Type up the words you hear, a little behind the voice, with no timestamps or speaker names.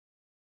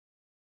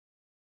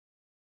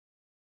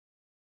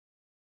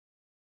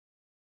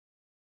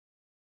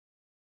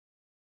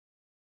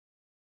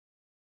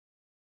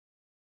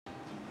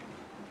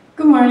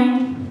Good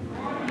morning.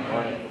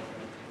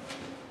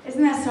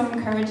 Isn't that so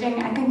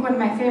encouraging? I think one of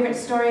my favorite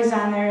stories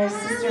on there is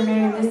Sister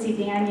Mary Lucy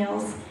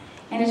Daniels.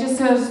 And it just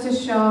goes to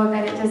show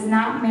that it does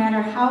not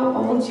matter how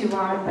old you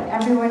are, but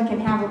everyone can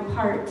have a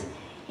part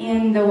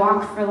in the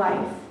walk for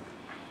life.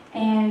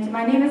 And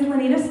my name is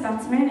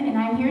Ladysmith, and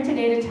I'm here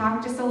today to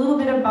talk just a little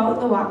bit about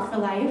the Walk for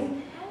Life.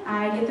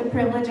 I get the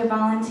privilege of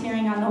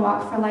volunteering on the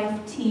Walk for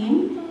Life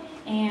team,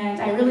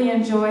 and I really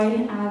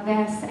enjoy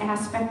this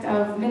aspect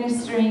of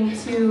ministering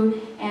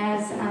to,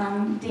 as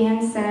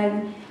Dan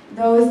said,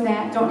 those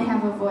that don't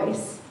have a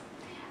voice.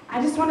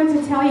 I just wanted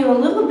to tell you a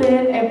little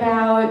bit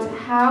about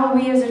how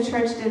we as a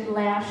church did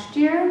last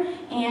year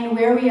and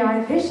where we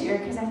are this year,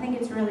 because I think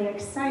it's really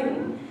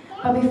exciting.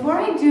 But before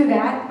I do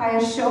that, by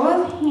a show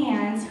of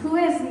hands, who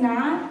has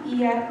not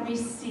yet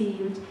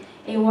received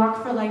a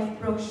Walk for Life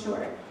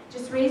brochure?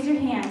 Just raise your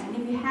hands. And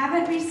if you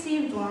haven't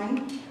received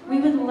one,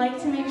 we would like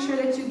to make sure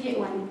that you get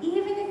one.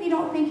 Even if you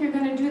don't think you're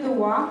going to do the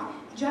walk,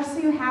 just so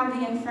you have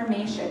the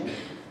information.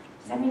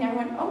 Does that mean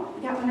everyone? Oh,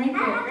 we got one right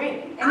there.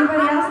 Great.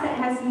 Anybody else that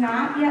has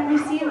not yet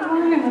received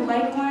one and would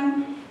like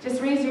one,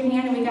 just raise your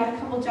hand, and we got a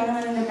couple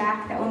gentlemen in the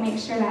back that will make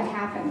sure that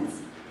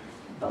happens.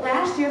 But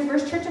last year,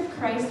 First Church of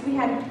Christ, we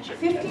had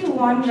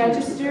 51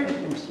 registered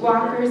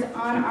walkers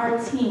on our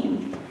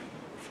team.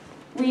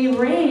 We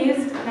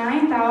raised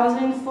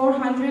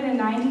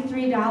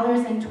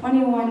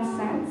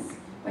 $9,493.21,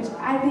 which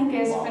I think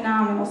is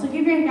phenomenal. So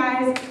give your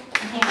guys a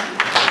hand.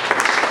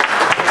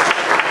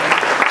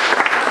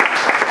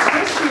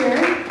 This year,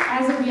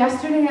 as of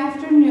yesterday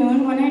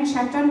afternoon, when I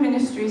checked on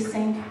Ministry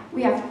Sync,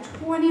 we have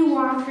 20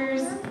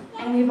 walkers,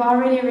 and we've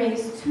already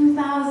raised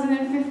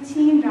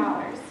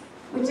 $2,015.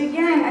 Which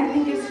again, I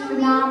think is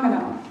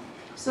phenomenal.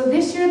 So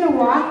this year the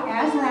walk,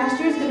 as last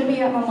year, is going to be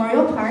at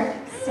Memorial Park,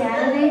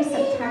 Saturday,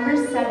 September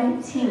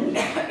 17th.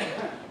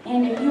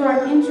 And if you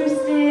are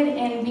interested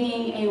in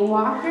being a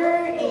walker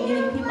and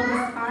getting people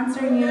to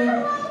sponsor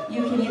you,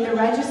 you can either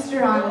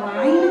register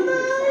online,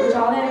 which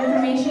all that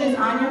information is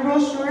on your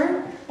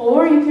brochure,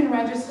 or you can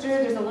register.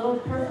 There's a little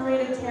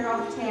perforated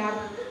tear-off tab.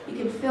 You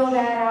can fill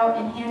that out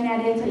and hand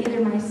that in to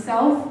either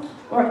myself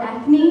or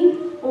Ethne,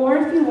 or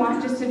if you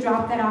want, just to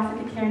drop that off at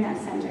the CareNet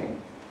Center.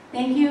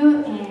 Thank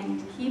you,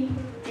 and keep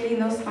getting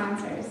those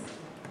sponsors.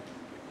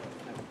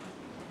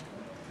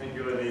 Thank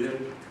you, Anita.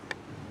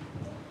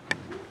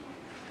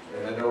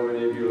 And I know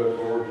many of you look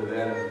forward to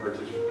that and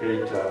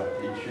participate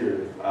each year.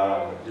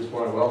 Just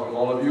want to welcome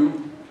all of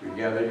you. We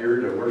gather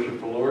here to worship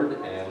the Lord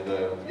and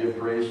give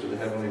praise to the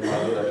Heavenly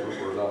Father. That's what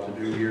we're about to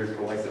do here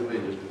collectively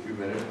in just a few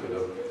minutes. But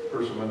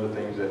first, some other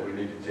things that we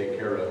need to take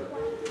care of.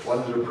 One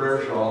is a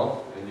prayer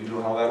shawl, and you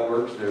know how that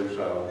works. There's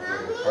a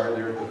card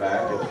there at the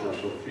back. It's for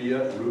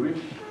Sophia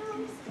Rubik,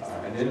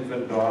 an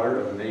infant daughter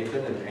of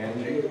Nathan and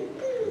Angie.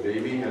 The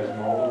baby has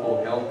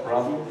multiple health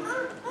problems,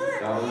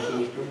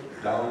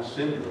 Down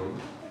syndrome,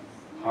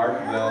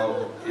 heart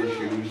valve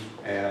issues,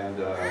 and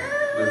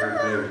liver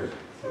failure.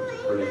 It's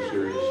a pretty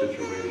serious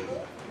situation.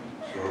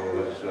 So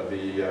let's not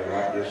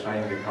just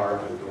signing the card,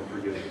 but don't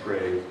forget to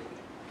pray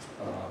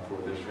for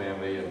this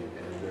family and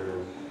their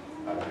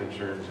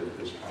concerns at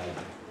this time.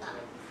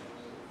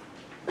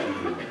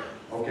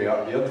 Okay, the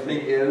other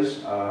thing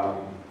is,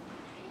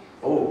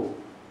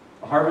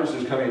 harvest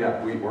is coming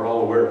up. We're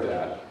all aware of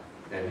that.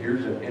 And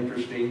here's an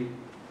interesting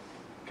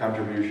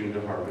contribution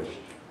to harvest.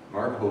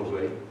 Mark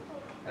Hosley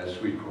has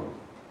sweet corn.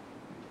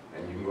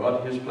 And you can go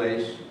out to his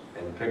place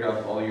and pick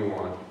up all you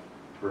want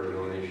for a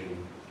donation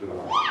to the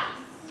harvest.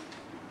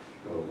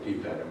 So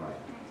keep that in mind.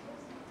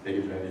 Take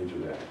advantage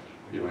of that.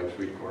 If you like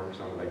sweet corn, it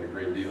sounds like a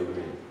great deal to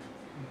me.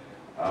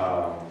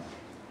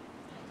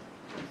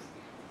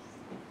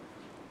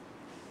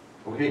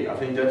 Okay, I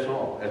think that's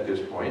all at this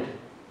point.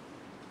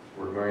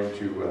 We're going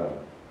to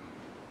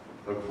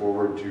look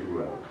forward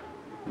to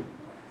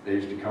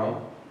days to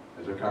come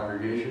as a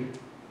congregation.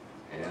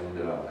 And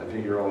I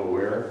think you're all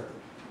aware.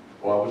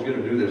 Well, I was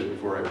going to do this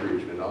before I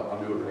preach, but I'll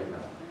do it right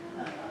now.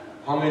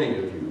 How many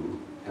of you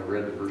have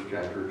read the first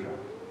chapter of John?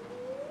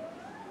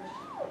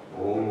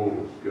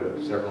 Oh,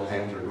 good. Several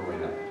hands are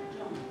going up.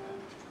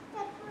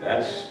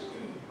 That's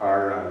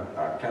our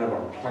kind of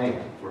our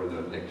plan for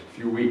the next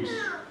few weeks.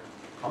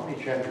 How many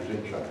chapters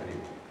in John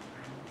anyway?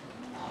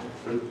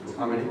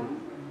 How many?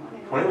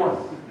 21.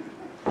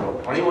 So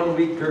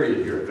 21-week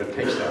period here. If it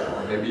takes that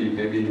long,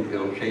 maybe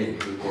it'll change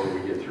before we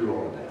get through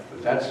all of that.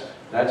 But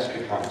that's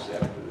the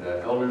concept.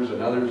 The elders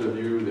and others of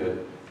you that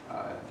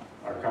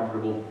are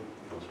comfortable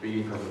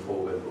speaking from the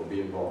pulpit will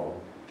be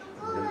involved.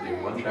 We're going to do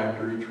one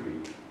chapter each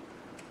week.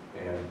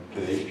 And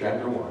today's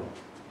chapter 1.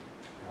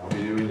 I'll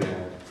be doing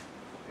that.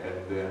 And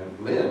then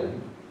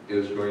Lynn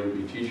is going to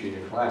be teaching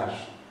a class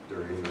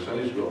during the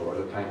Sunday school or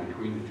the time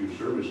between the two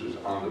services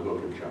on the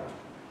book of John.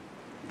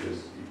 Because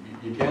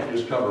you can't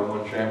just cover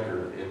one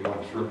chapter in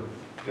one sermon,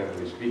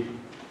 generally speaking.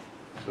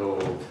 So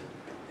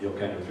you'll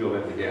kind of fill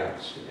in the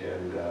gaps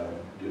and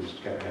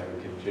just kind of have a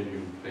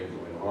continued thing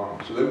going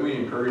along. So then we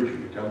encourage you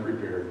to come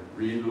prepared,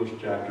 read those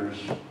chapters,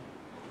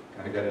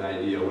 kind of got an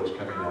idea of what's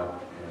coming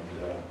up,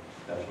 and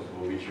that's what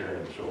we'll be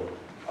sharing. So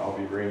I'll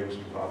be bringing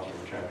some thoughts from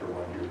chapter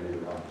 1 here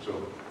later on.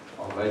 So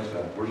I'll invite the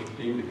worship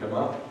team to come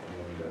up,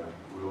 and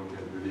we'll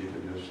get ready to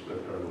just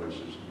lift our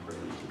voices and praise.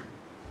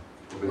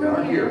 Well, they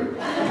are here.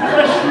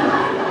 Bless you.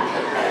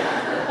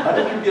 How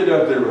did you get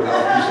up there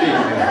without me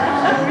seeing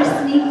that? We're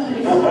sneaky.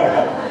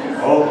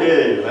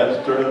 Okay,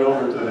 let's turn it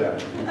over to them.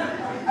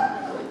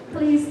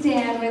 Please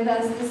stand with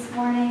us this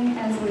morning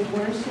as we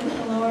worship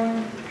the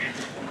Lord.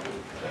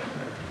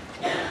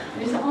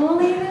 There's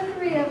only the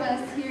three of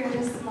us here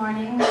this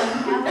morning. We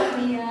have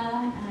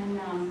Leah,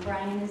 and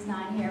Brian is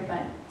not here,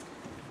 but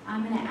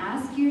I'm going to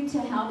ask you to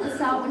help us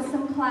out with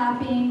some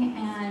clapping.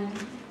 And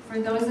for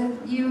those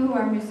of you who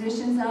are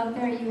musicians out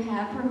there, you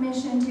have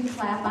permission to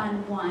clap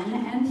on 1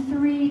 and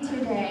 3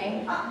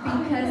 today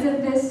because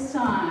of this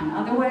song.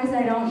 Otherwise,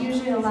 I don't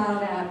usually allow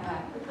that,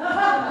 but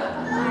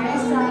I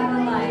saw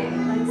the light.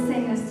 Let's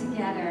sing this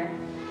together.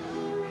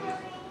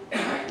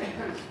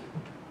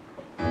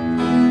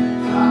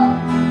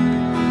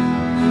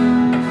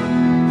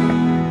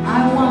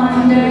 I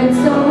wandered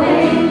so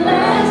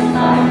aimless,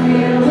 life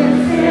filled with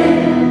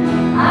sin.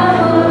 I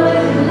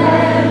would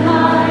let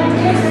my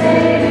dear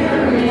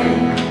Savior in.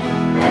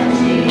 And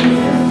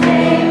Jesus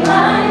came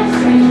like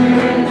stranger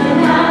in the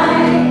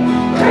night.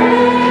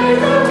 Praise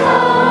the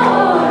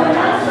Lord, I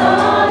saw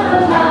the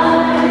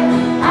light.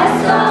 I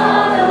saw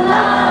the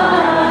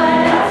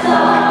light. I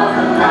saw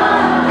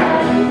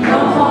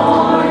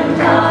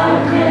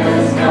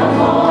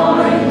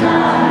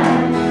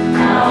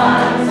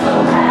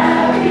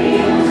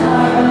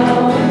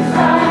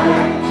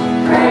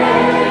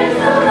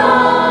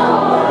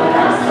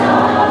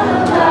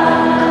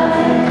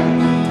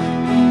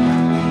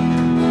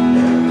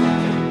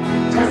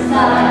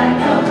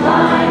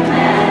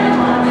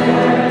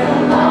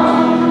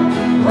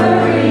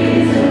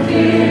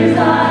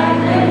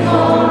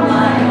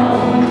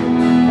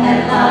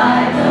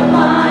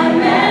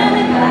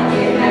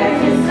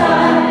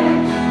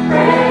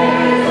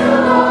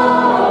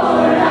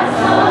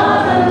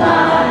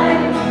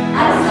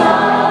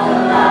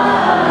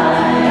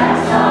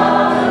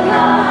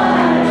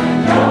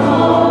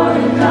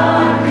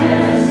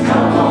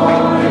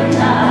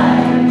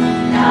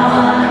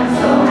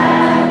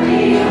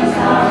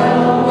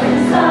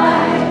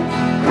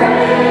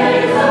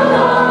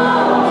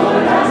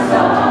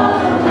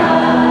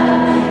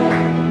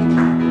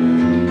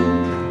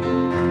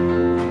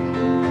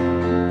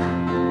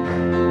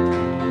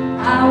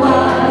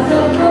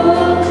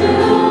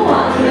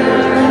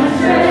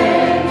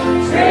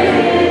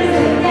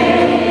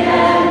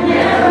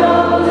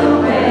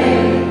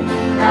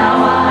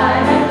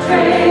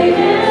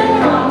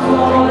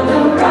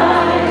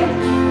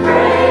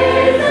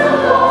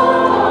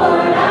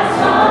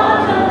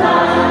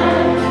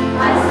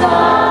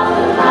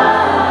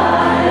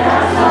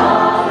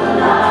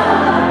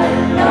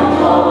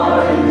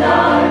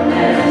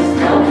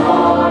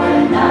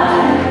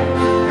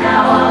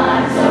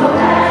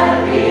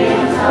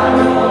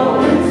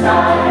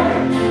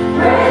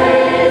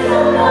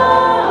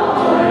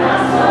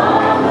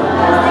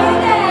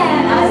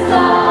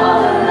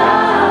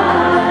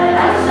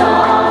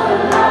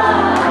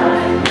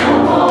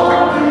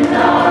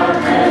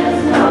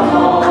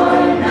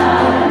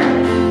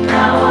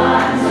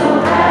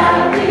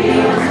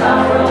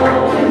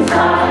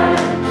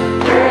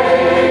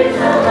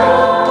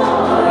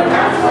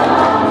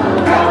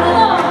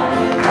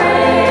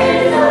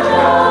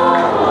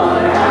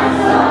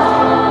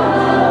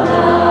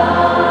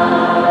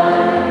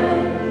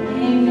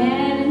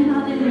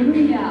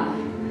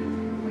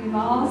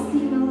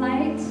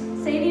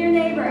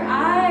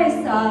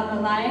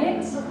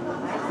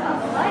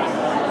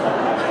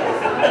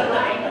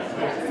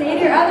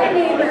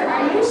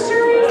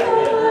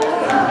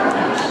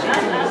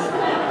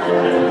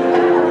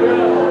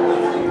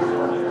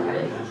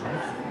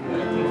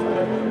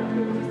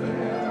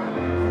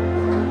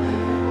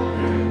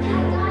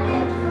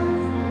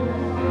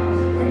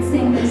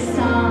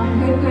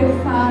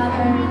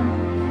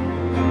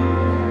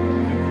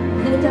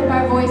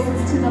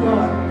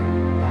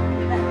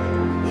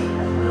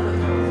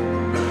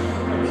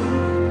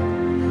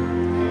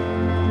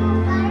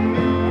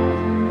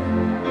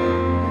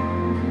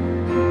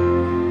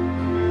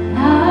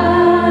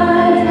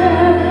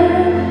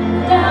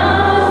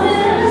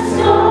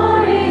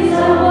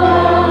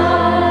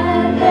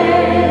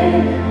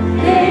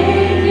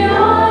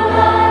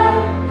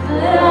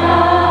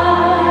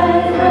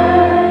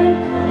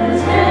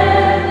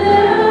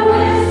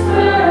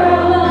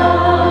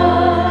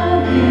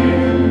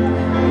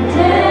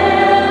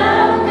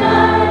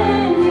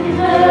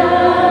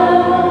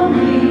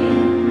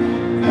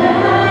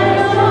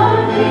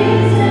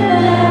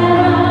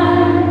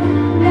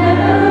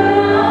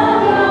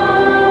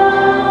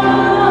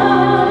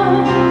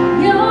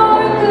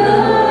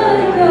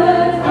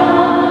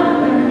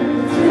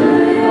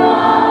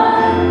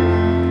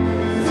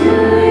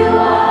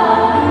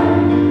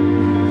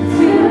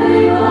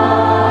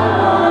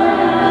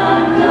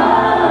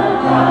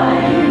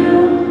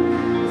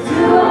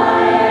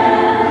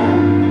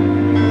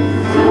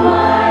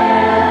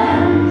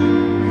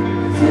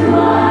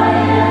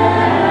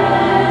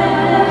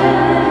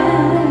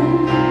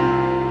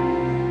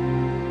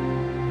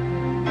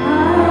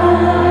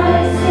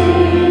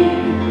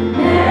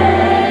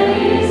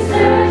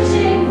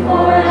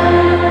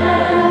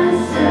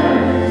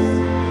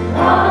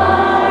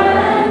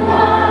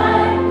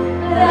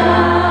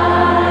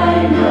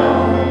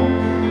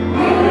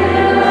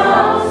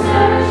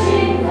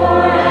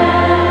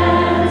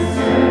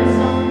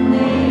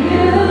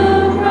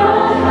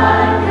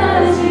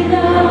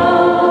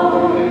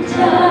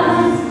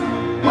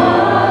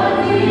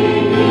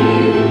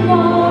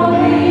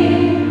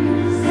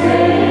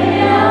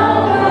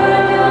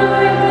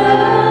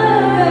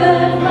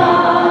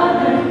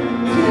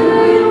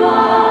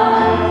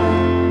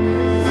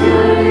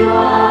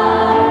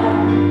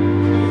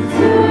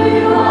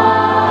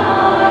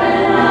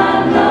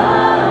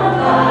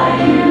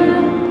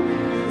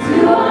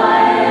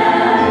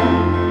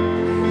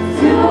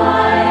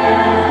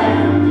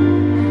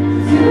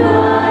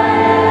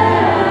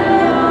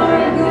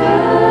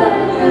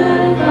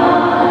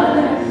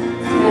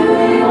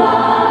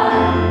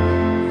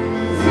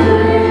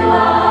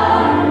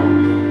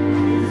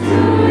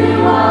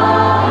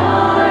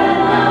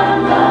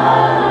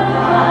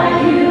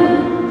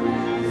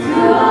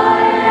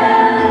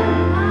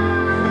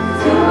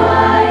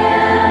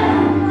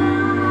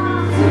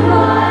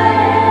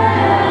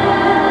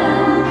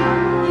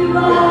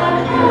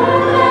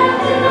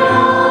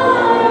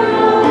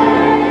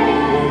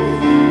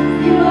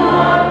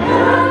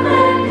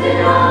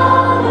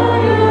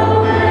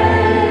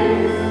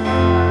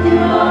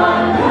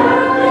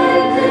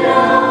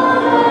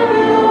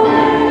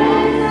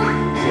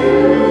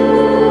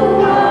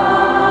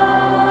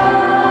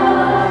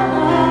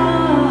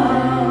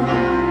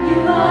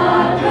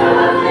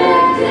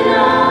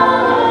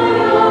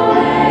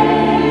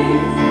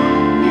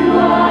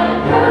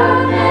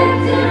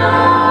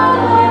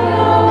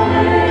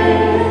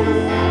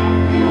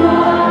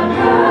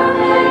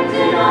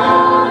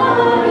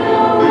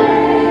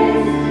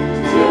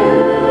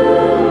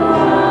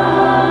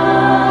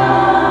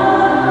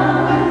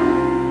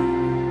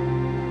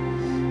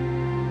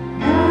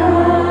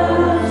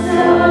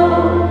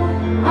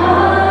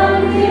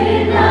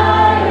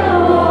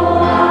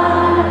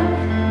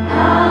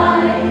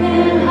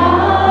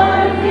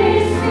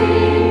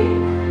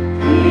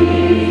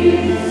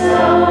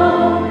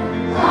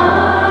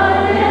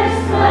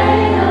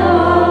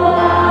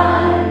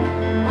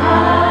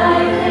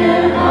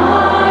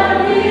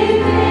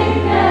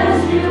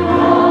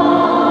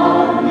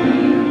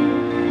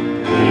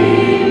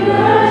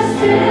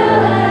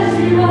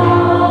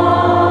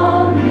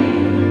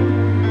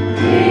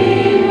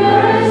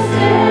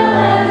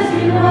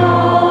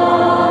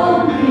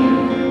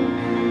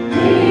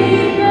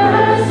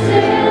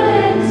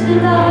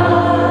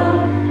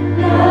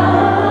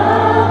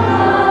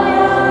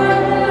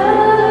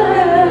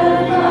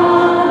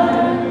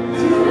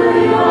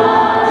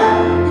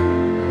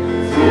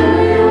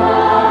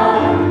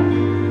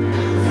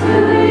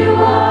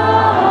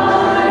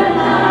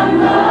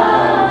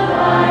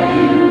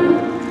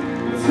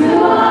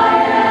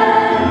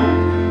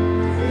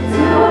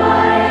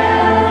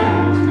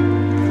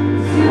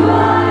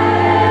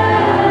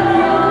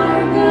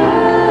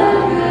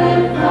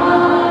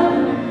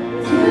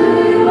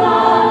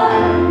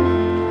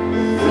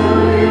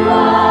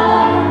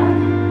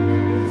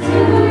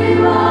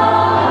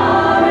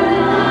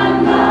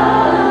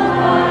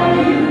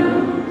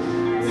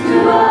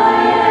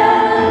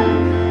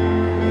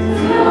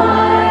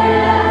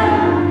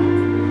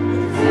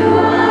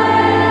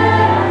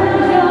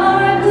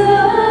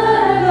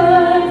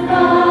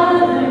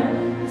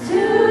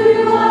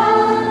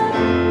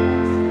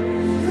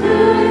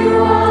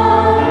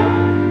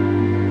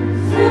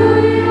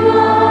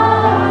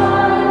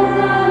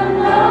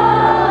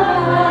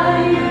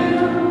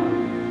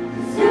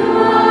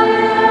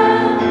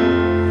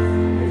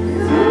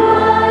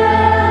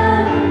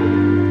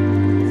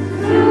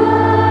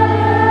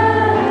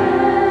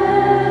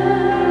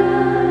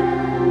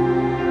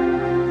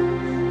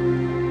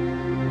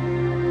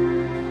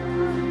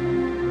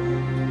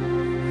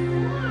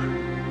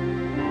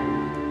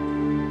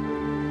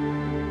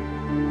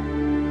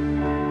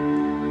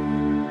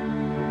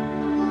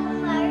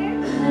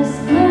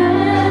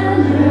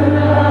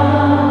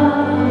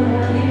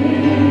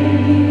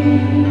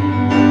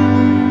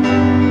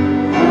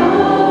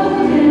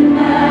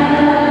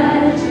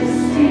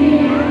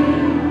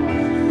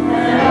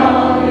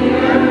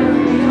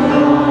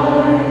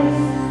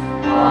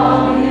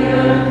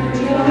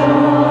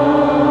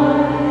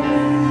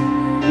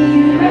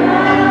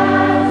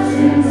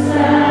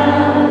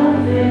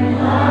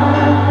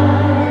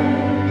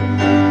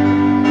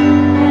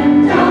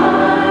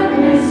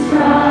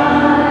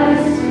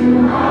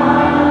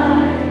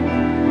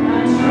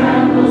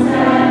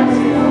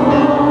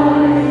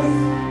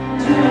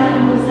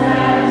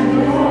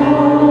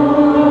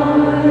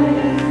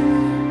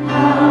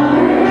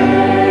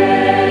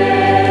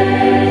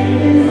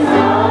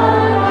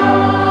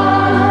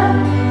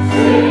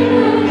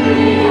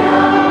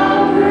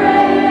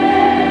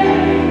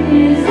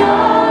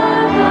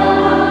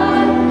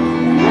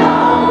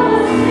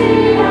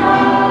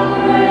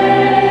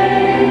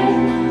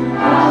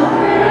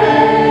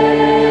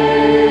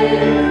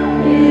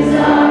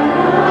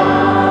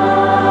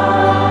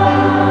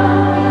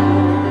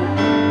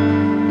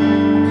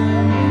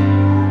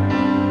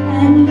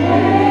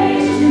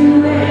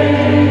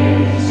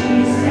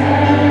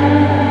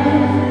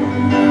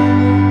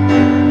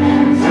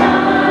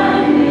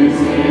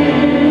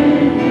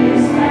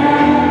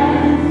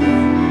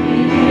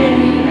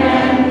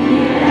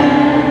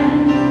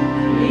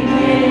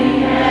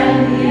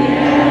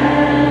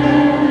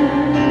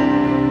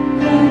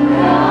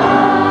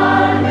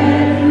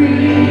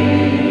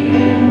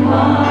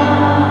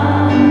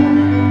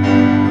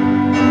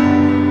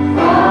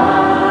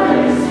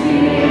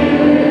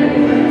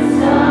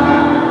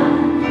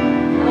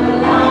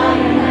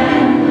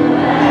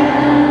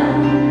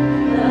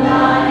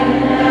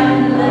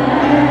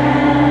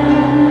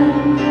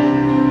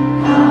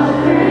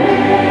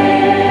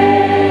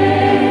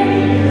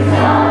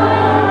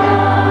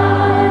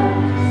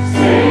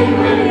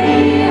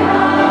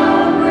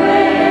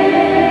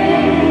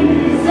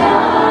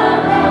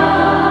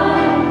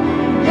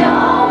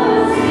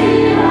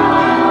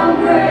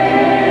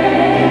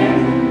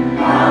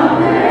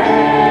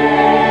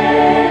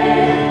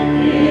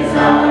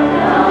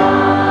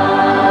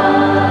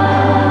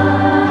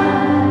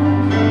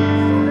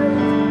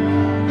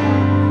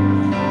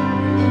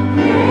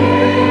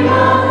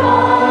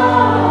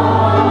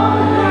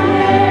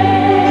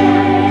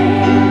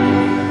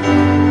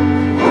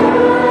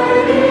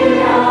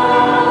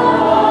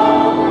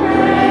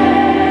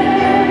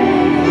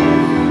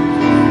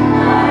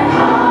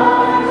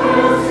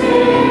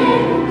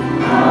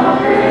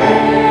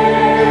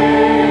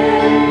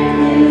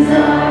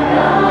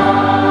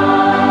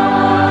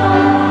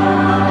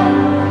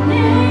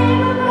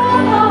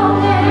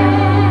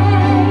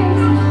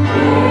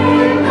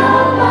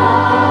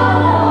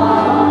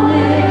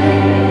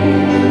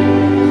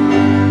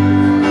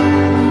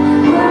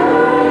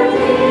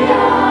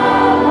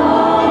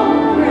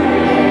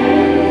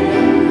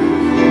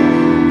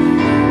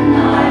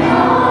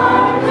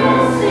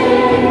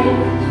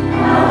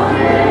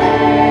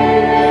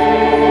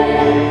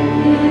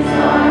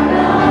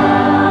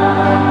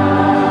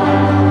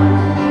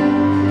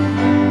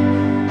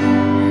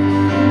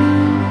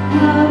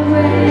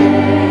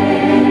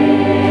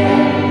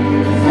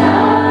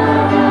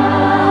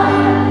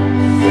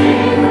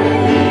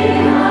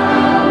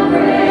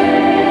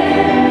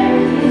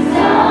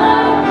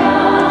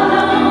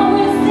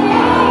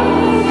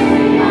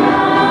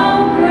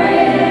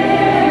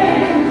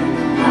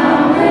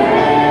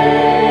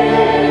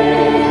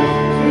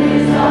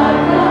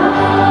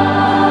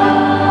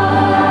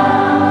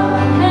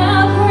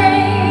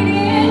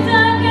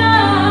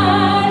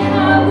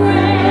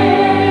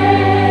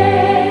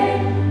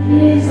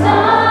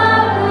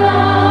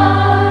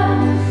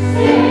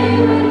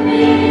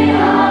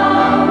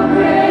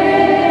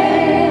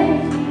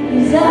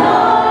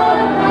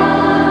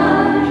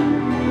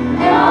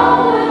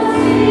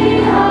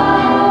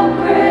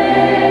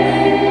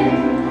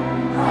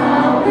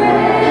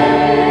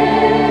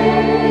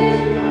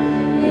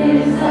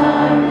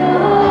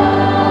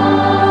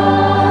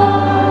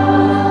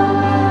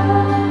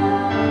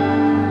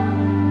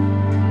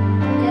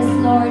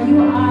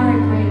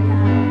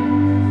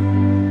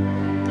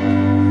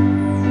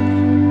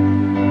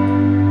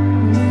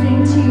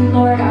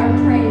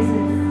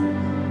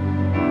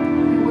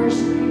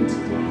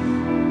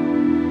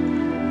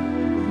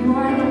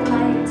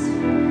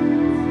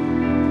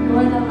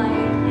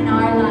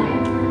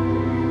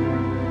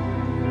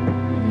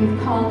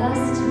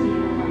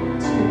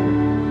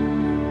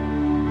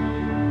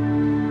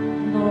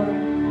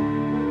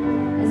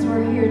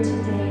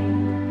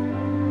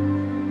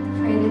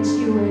that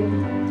you would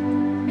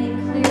make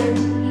clear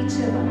to each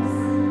of us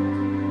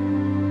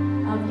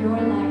of your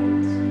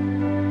light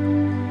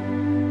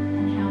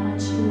and how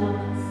much you love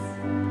us.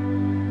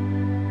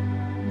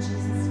 In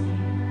Jesus'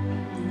 name,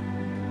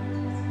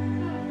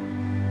 amen.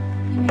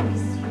 You may be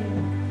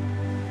seated.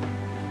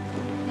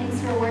 Thanks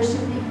for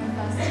worshiping with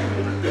us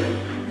today.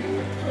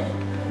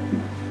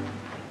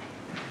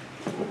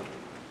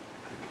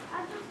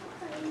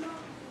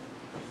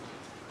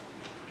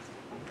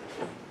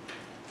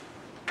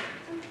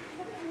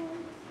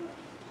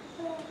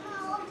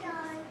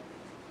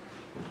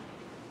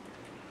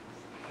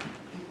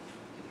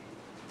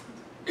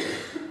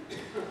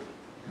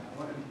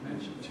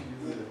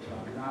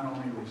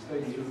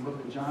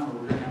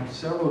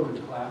 Several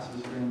good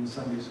classes during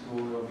Sunday school.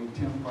 There will be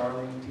Tim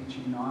Farley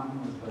teaching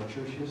on with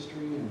church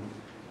history, and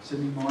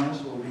Sydney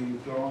Morris will be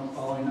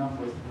following up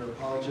with her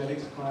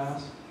apologetics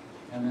class,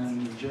 and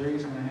then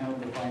Jerry's going to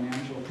have the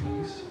financial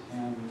piece,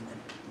 and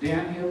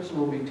Dan Hibbs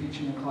will be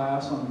teaching a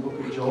class on the book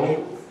of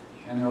Job,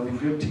 and there will be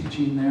good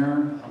teaching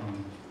there.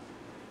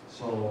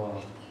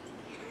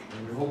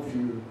 We hope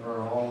you are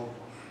all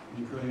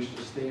encouraged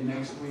to stay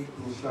next week.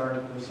 We'll start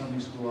at the Sunday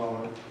school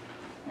hour,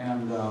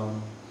 and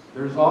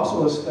there's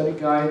also a study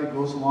guide that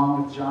goes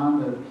along with John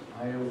that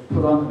I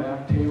put on the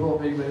back table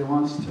if anybody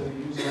wants to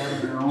use that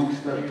in their own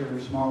study or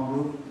a small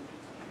group.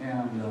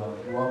 And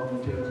you're welcome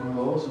to take one of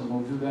those, and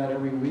we'll do that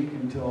every week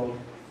until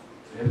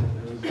as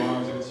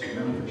long as it's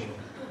beneficial.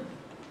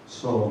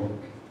 So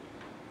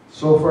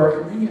for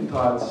our communion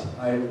thoughts,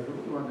 I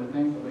really wanted to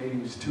thank the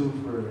ladies too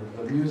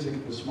for the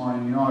music this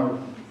morning. You know,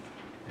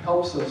 it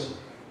helps us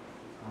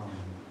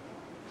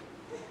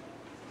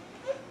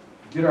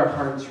get our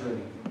hearts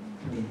ready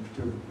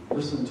to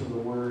listen to the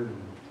Word,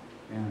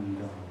 and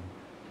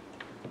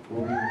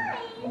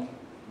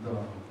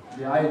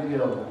the idea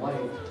of the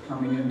light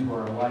coming into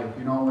our life.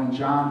 You know, when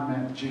John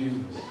met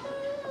Jesus,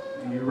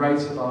 and he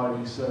writes about it,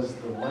 he says,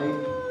 the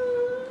light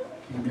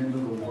came into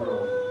the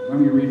world. Let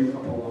me read a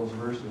couple of those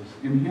verses.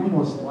 In him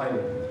was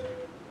life,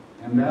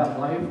 and that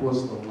life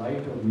was the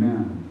light of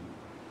men.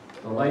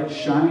 The light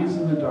shines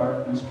in the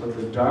darkness, but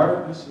the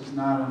darkness has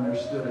not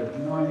understood it.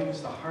 You know, I think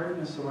it's the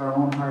hardness of our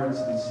own hearts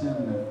and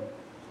sin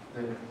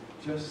that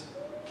just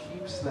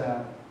keeps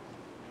that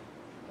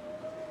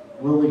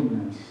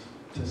willingness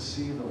to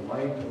see the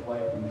light of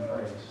life in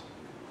Christ.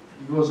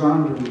 He goes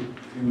on to,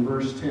 in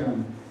verse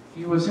 10,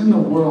 he was in the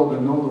world,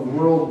 and though the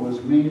world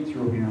was made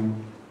through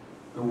him,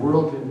 the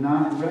world did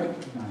not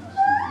recognize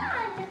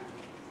him.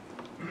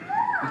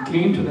 He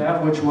came to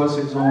that which was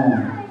his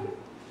own,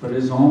 but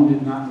his own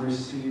did not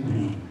receive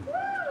him.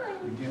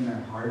 Again,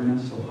 that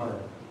hardness of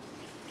heart.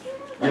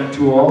 Yet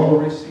to all who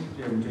received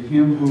him, to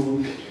him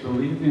who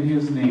believed in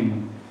his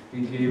name,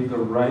 he gave the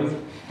right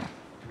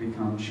to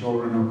become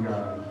children of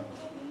God.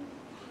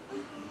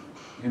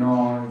 You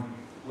know,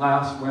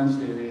 last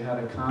Wednesday they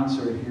had a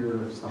concert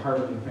here. It's the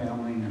Hartley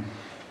family, and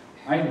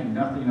I knew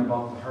nothing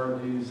about the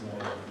Hartleys.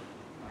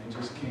 I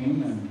just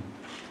came,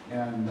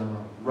 and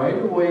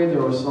right away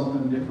there was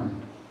something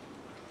different.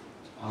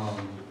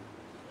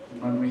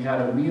 When we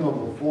had a meal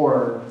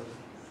before,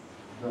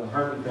 the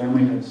Hartley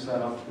family had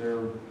set up their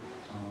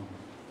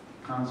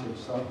concert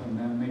stuff, and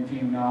then they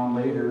came down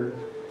later.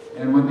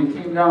 And when they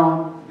came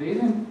down, they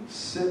didn't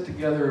sit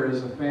together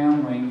as a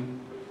family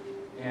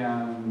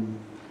and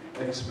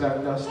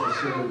expect us to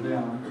sit with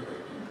them.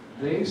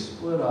 They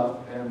split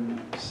up and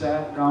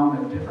sat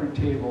down at different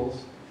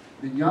tables.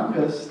 The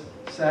youngest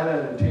sat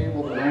at a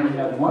table that only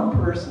had one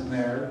person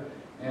there,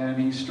 and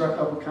he struck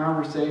up a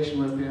conversation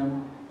with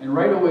him. And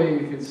right away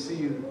you could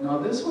see, now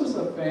this was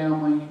a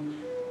family.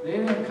 They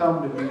didn't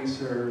come to be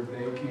served,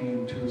 they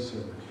came to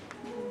serve.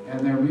 And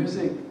their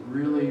music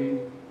really,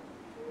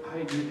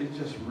 it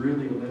just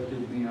really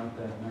lifted me up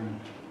that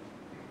night.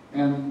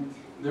 And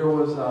there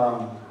was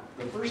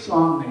the first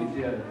song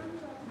they did,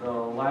 the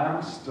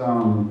last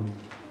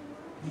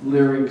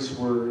lyrics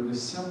were the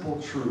simple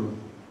truth.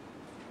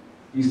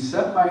 He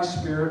set my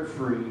spirit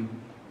free.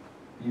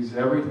 He's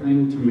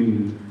everything to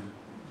me.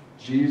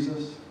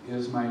 Jesus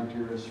is my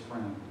dearest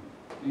friend.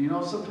 And you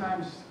know,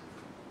 sometimes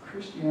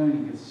Christianity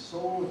gets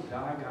so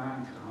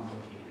doggone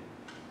complicated.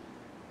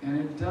 And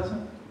it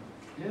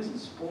isn't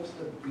supposed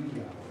to be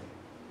that way.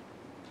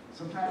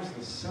 Sometimes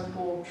the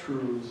simple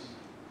truths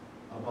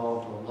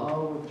about the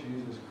love of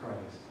Jesus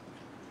Christ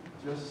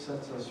just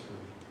sets us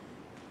free.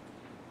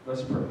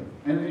 Let's pray.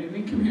 And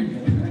in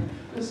communion,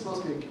 this is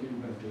supposed to be a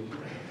communion meditation.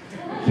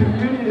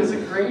 Communion is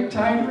a great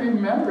time to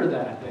remember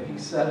that He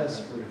set us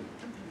free,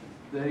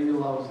 that He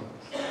loves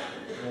us,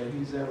 that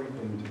He's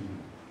everything to me.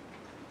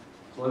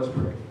 So let's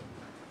pray.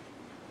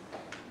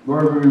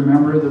 Lord, we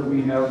remember that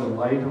we have the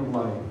light of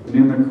life, and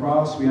in the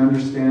cross we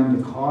understand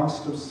the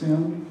cost of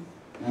sin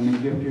and the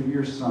gift of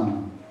your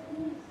Son.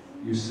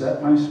 You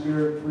set my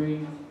spirit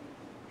free.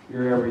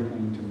 You're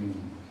everything to me,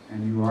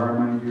 and you are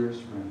my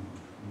dearest friend.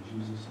 In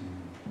Jesus' name.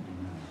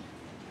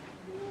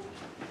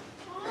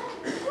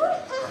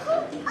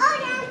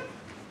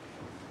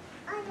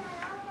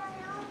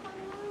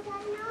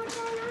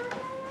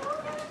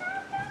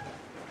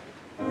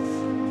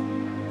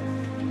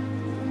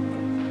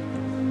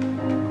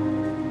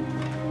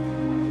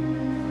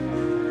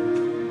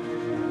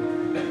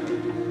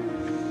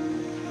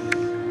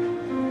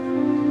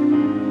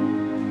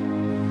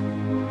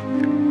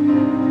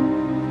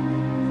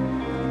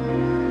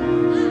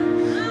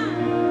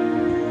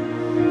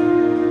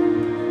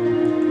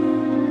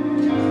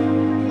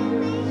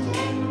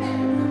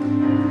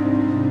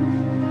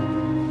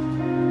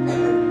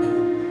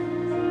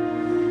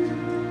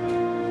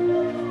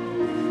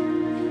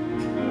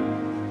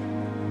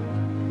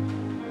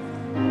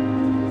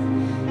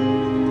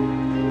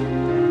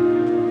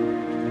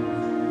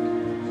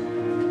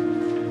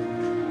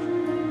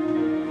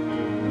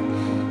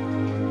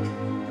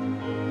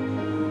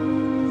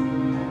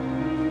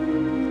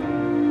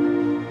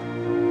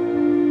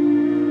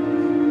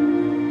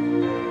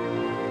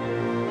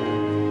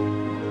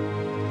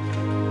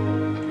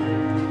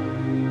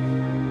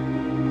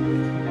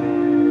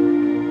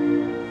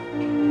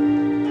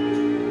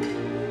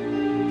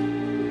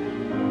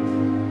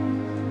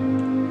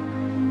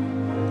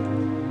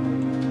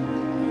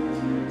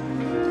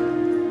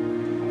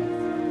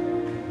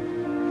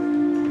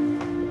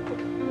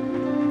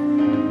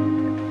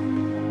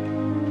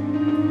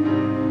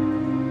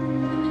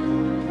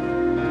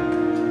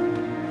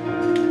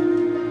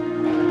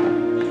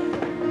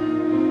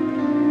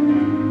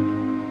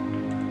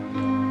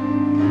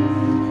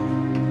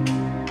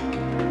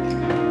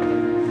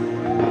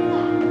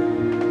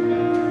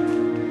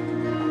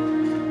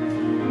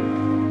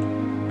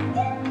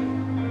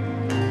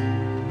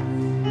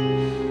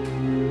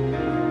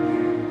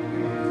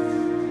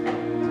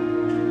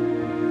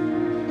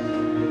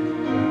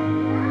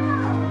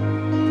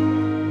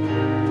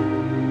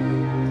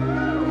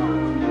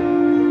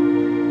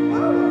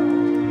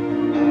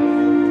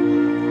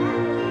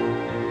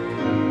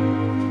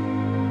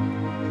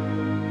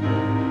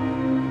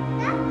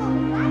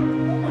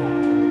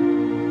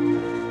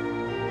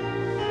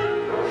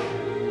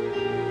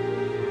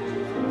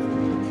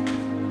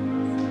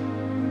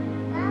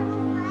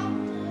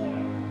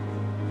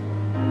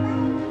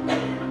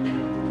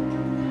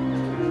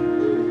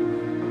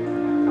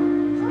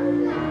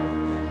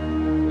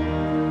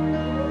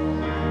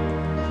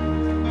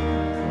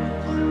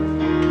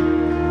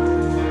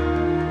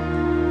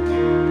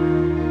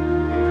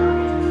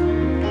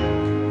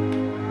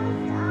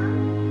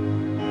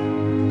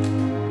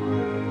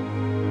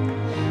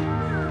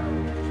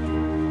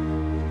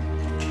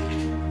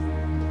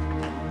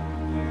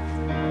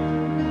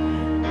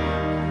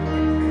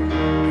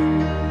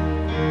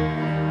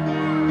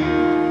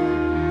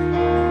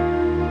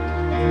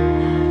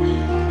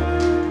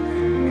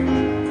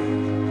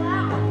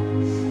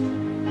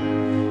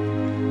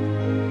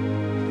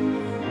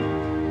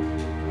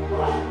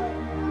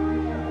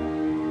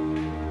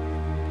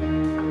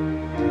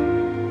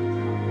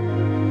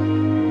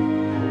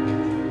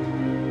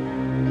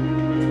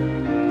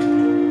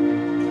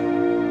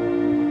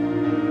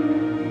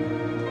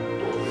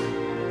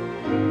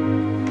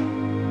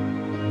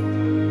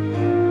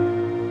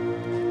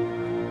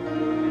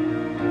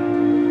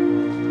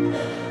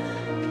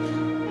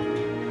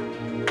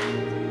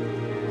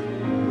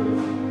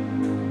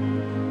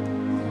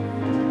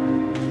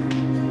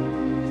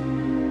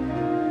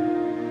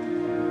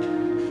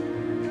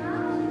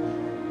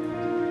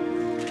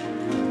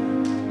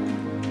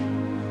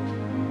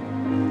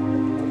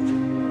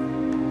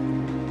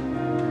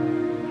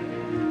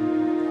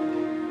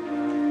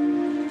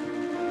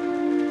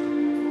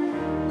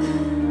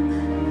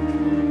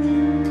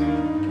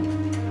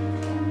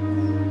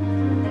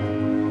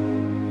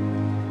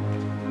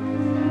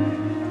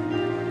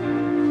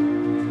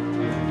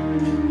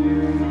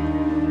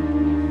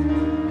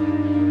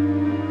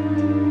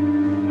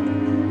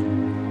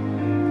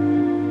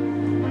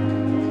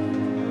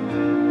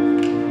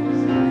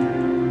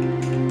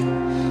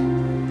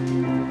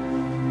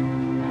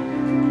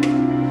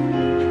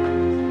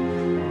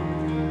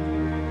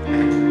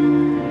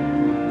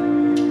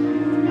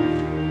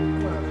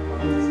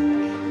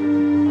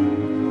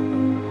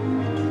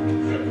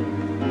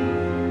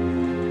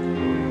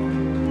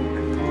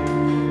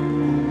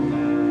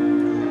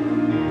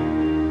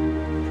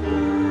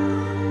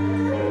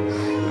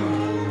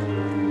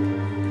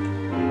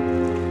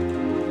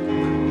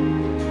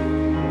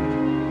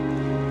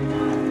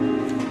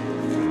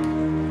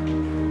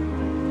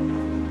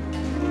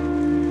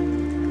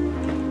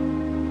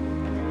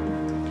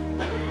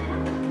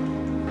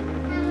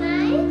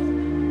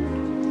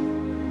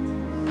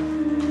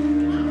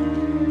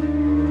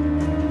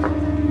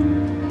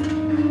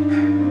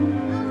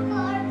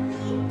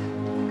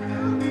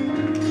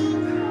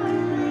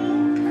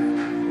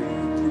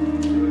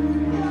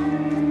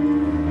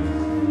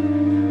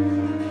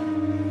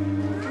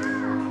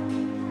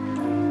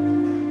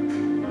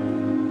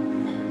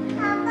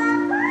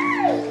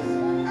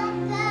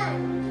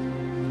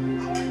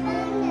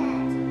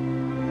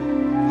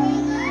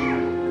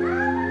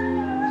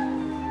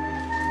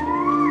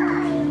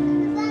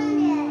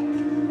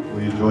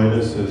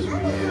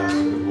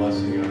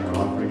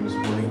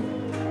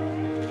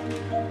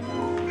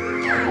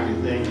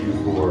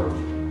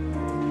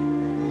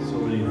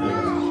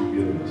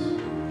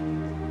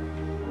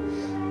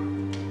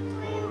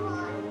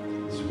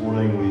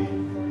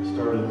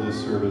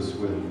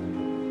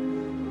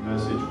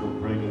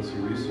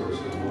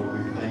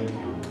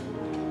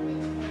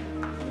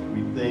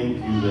 thank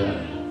you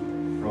that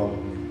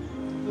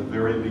from the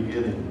very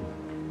beginning,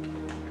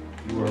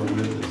 you are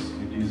with us.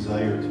 You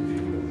desire to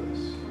be with us.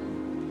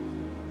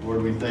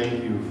 Lord, we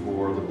thank you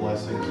for the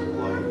blessings of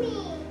life.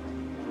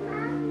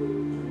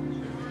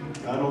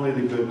 Not only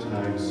the good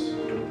times,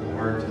 but the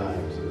hard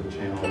times and the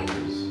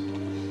challenges.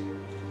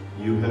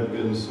 You have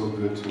been so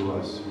good to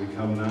us. We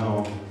come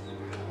now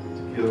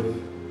to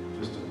give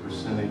just a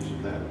percentage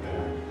of that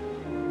back.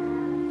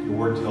 Your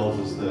word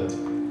tells us that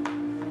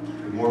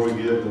the more we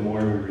give, the more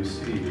we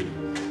receive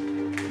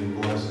in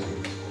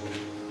blessings.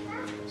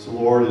 So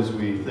Lord, as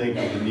we think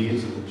of the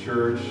needs of the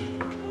church,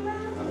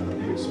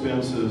 the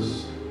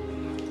expenses,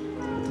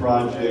 the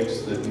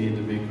projects that need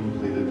to be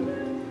completed,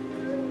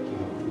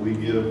 we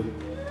give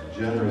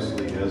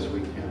generously as we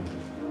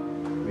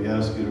can. We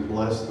ask you to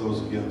bless those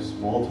gifts,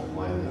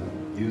 multiply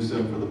them, use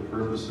them for the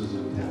purposes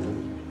intended.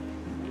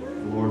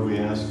 And Lord, we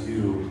ask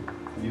you,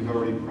 you've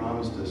already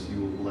promised us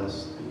you will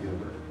bless the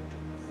giver.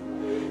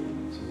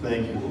 So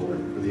thank you, Lord,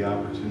 for the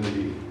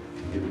opportunity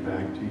to give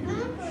back to you.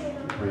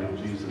 We pray in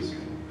Jesus'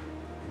 name.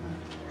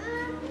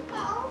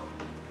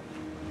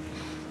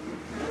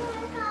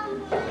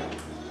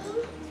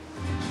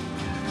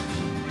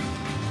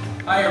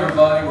 Hi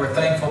everybody, we're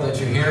thankful that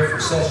you're here for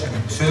session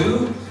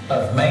 2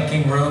 of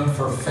Making Room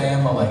for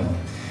Family.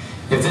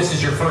 If this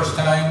is your first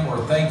time,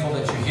 we're thankful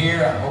that you're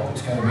here. I hope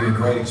it's going to be a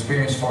great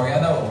experience for you.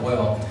 I know it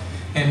will.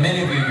 And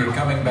many of you, you're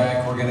coming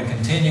back. We're going to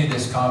continue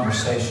this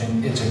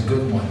conversation. It's a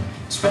good one,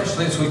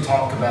 especially as we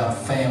talk about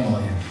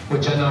family,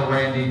 which I know,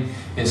 Randy,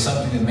 is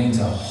something that means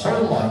a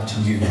whole lot to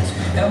you.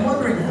 And I'm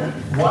wondering,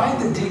 why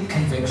the deep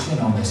conviction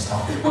on this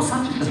topic? Well, it's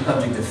not just the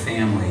subject of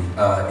family.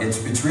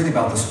 It's really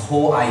about this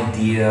whole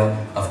idea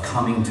of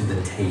coming to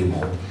the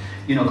table.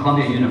 You know,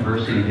 Columbia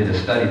University did a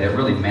study that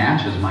really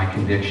matches my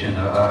conviction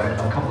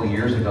a couple of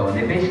years ago, and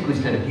they basically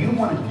said if you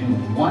wanted to do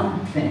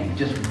one thing,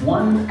 just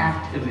one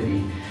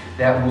activity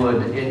that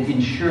would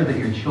ensure that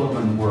your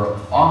children were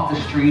off the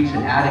streets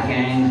and out of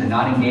gangs and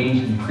not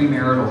engaged in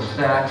premarital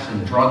sex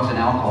and drugs and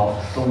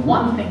alcohol, the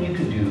one thing you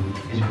could do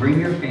is bring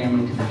your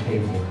family to the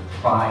table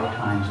 5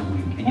 times a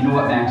week. And you know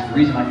what, Max? The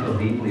reason I feel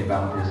deeply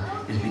about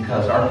this is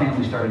because our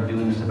family started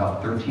doing this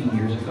about 13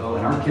 years ago,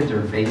 and our kids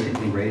are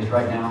basically raised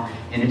right now,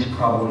 and it's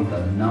probably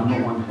the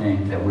 #1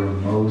 thing that we're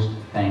most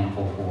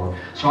thankful for.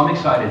 So I'm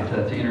excited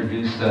to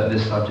introduce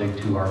this subject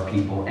to our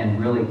people and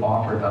really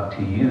offer it up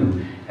to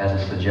you as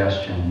a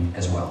suggestion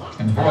as well.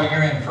 And boy,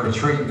 you're in for a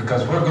treat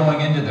because we're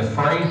going into the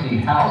Frazee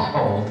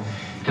household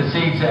to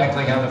see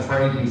exactly how the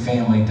Frazee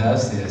family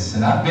does this.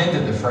 And I've been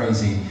to the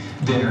Frazee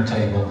dinner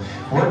table.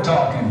 We're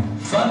talking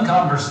fun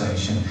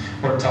conversation.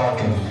 We're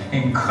talking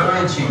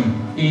encouraging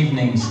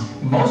evenings.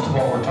 Most of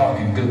all, we're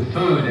talking good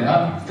food. And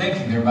I'm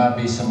thinking there might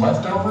be some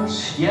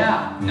leftovers.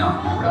 Yeah. No,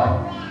 not really.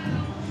 No.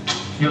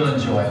 You'll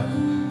enjoy it.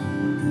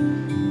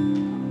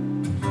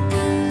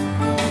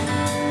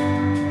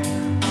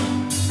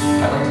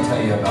 I'd like to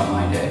tell you about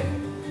my day,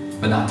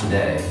 but not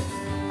today.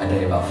 A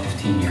day about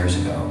 15 years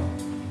ago.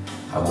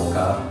 I woke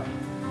up,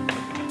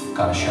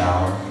 got a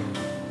shower,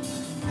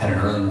 had an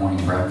early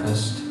morning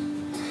breakfast,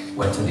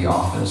 went to the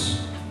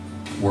office,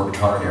 worked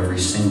hard every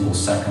single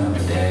second of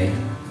the day,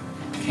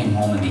 came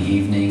home in the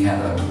evening,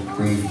 had a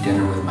brief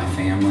dinner with my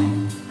family,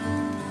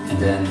 and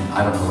then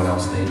I don't know what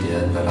else they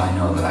did, but I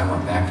know that I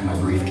went back to my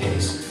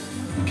briefcase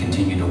and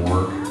continued to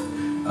work.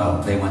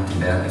 They went to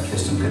bed, I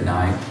kissed them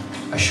goodnight.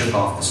 I shook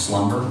off the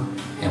slumber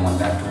and went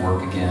back to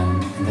work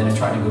again, and then I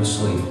tried to go to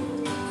sleep.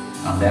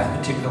 On that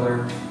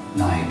particular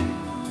night,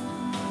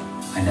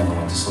 I never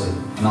went to sleep.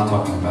 I'm not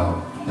talking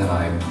about that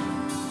I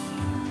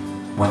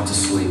went to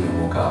sleep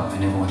and woke up. I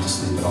never went to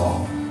sleep at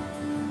all.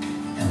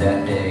 And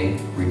that day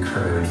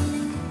recurred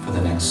for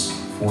the next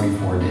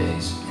 44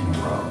 days in a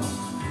row.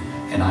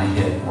 And I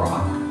hit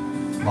rock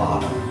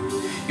bottom.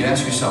 You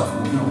ask yourself,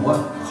 you know, what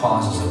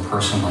causes a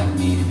person like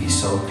me to be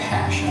so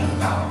passionate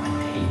about a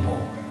table,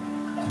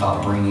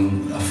 about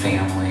bringing a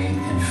family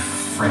and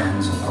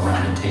friends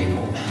around a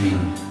table? I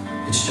mean,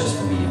 it's just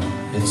a meal.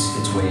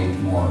 It's way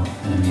more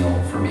than a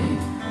meal for me.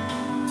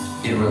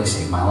 It really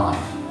saved my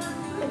life.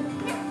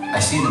 I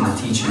see it in the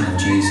teaching of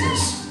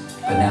Jesus,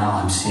 but now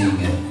I'm seeing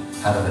it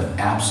out of an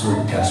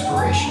absolute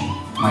desperation.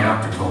 My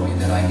doctor told me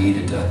that I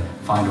needed to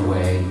find a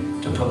way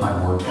to put my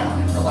work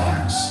down and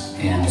relax.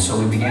 And so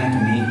we began to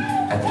meet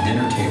at the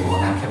dinner table,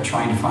 and I kept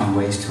trying to find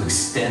ways to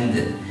extend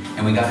it.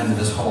 And we got into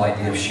this whole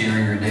idea of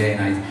sharing your day,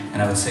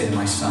 and I would say to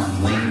my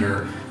son,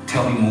 linger,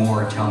 tell me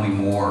more,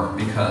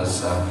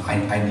 because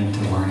I need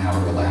to learn how to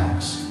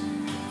relax.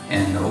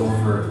 And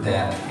over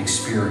that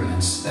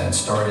experience that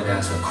started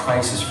as a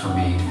crisis for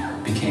me,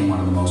 became one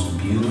of the most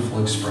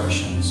beautiful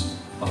expressions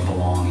of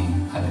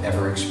belonging I've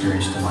ever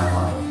experienced in my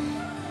life.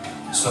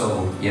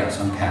 So yes,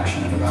 I'm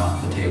passionate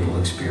about the table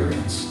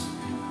experience,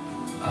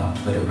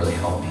 but it really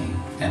helped me.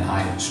 And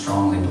I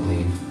strongly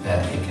believe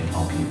that it can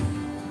help you.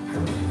 I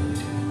really, really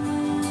do.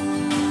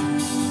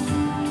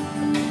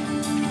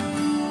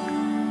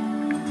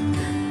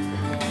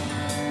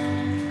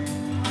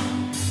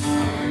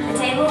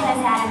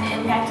 Has had an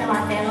impact on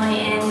our family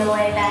in the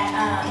way that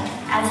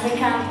as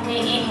we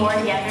eat more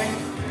together.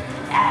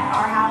 at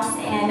our house,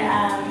 and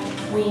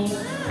we,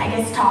 I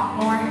guess, talk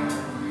more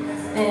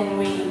than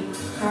we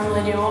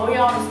normally do. Well, we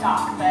always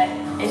talk, but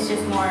it's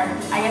just more,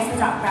 I guess we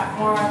talk about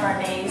more of our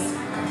days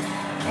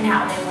and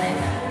how they went.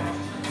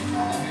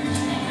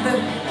 The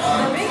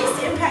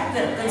biggest impact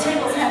that the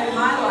tables had in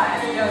my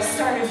life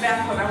started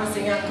back when I was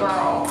a young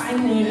girl. I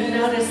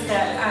noticed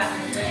that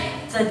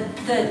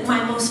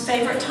my most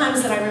favorite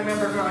times that I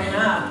remember growing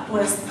up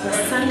was the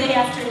Sunday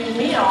afternoon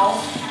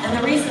meal, and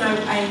the reason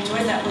I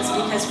enjoyed that was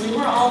because we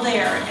were all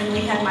there, and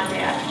we had my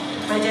dad.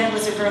 My dad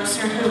was a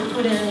grocer who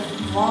put in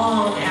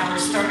long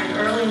hours, started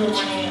early in the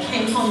morning, and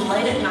came home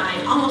late at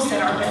night, almost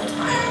at our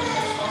bedtime.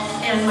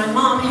 And my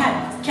mom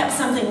had kept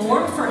something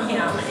warm for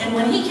him, and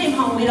when he came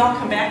home, we'd all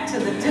come back to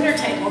the dinner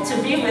table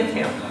to be with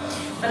him.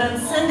 But on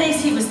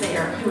Sundays, he was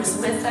there. He was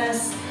with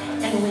us,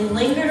 and we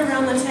lingered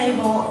around the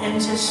table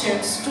and just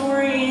shared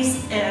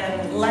stories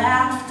and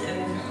laughed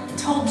and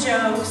told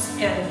jokes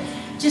and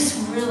just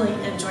really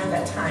enjoyed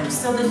that time.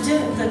 So the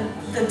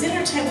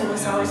dinner table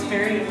was always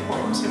very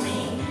important to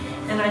me,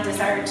 and I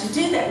desired to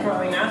do that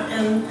growing up,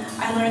 and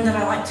I learned that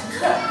I like to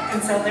cook,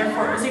 and so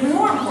therefore it was even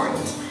more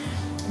important.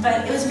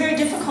 But it was very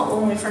difficult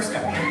when we first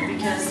got married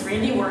because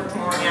Randy worked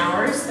long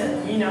hours,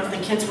 and the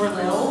kids were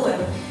little,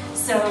 and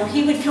so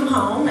he would come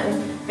home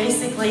and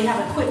basically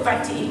have a quick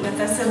bite to eat with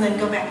us and then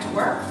go back to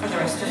work for the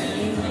rest of the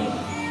evening.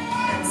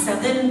 And so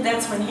then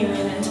that's when he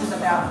went into the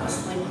bout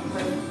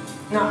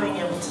with not being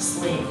able to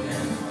sleep.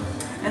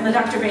 And the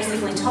doctor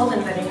basically told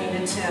him that he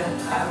needed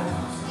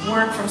to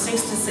work from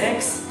 6 to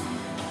 6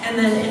 and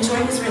then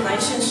enjoy his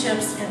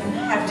relationships and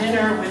have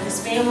dinner with his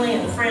family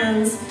and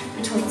friends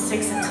between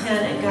 6 and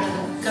 10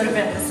 and go to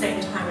bed at the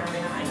same time every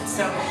night.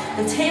 So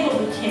the table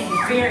became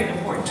very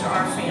important to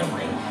our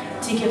family,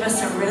 to give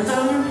us a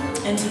rhythm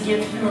and to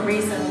give him a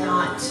reason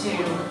not to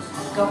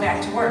go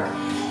back to work.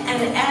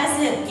 And as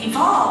it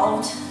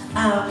evolved,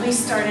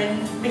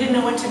 we didn't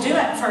know what to do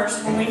at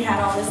first when we had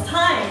all this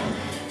time.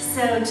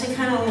 So to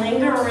kind of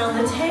linger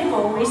around the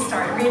table,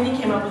 Randy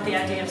came up with the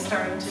idea of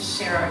starting to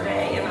share our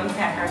day and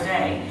unpack our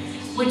day,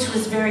 which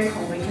was very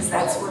cool because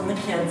that's when the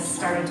kids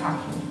started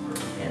talking.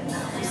 And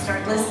we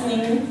started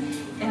listening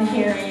and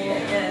hearing,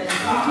 and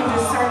we can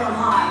discern a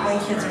lot when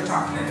kids are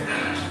talking.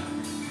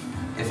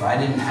 If I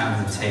didn't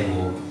have the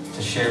table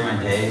to share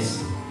my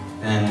days,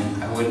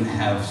 then I wouldn't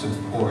have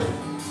support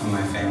from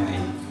my family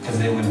because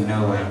they wouldn't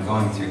know what I'm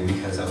going through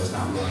because I was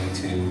not willing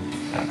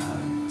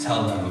to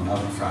tell them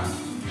up front.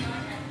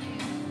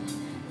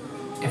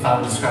 If I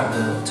would describe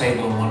the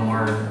table in one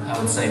word, I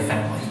would say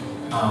family,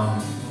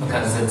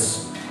 because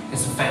it's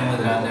a family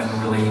that I never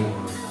really,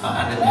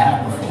 I didn't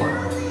have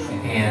before,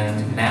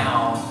 and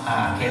now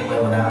I can't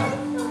live without it.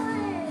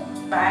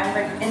 I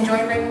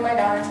enjoy bringing my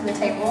daughter to the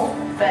table,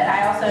 but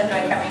I also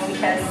enjoy coming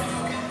because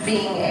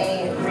being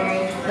a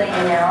married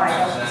lady now, I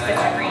don't spend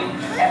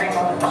every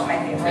moment with my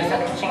family, so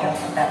catching up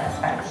with them is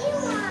fun.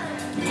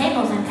 The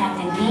table's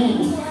impacted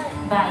me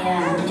by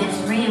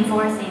just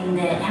reinforcing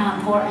that how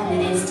important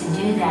it is to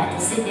do that,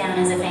 to sit down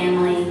as a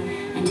family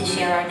and to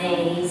share our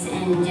days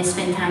and just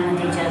spend time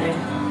with each other.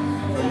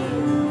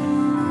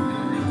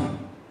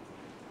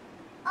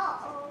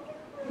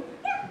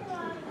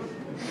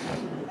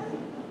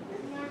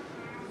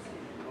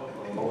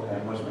 Oh,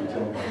 that must be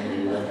something.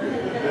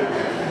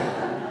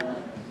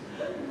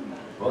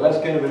 Well, that's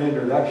kind of an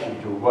introduction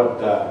to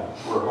what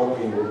we're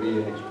hoping will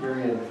be an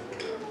experience.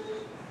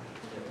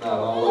 Not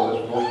all of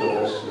us, most of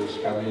us,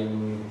 this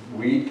coming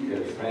week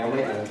is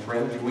Family and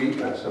Friends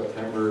Week on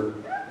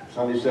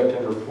Sunday,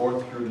 September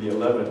 4th through the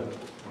 11th.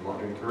 I want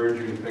to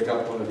encourage you to pick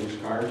up one of these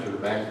cards that are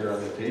back there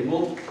on the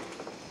table.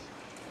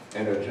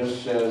 And it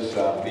just says,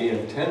 be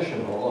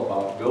intentional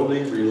about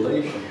building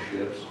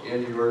relationships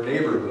in your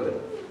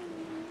neighborhood.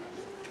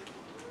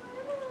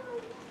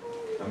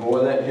 And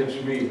boy, that hits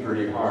me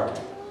pretty hard.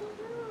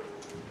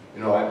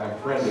 My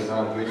friend is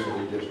on,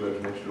 basically just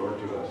lives next door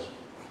to us.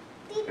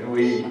 And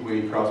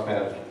we cross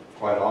paths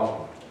quite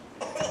often.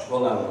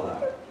 Well, not a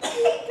lot.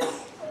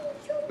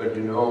 But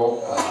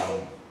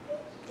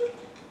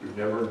we've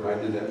never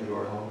invited them to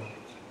our house.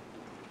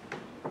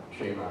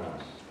 Shame on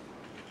us.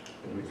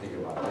 And we think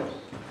about this.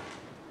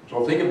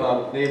 So think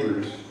about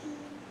neighbors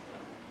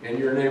in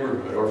your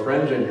neighborhood, or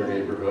friends in your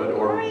neighborhood,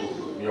 or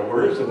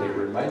where is the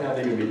neighborhood? It might not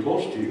even be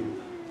close to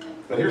you.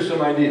 But here's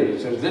some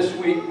ideas. It says, this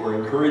week we're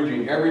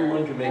encouraging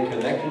everyone to make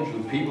connections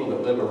with people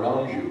that live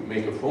around you.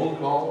 Make a phone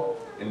call,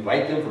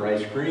 invite them for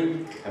ice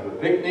cream, have a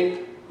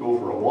picnic, go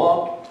for a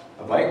walk,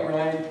 a bike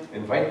ride,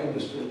 invite them to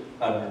sit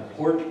on your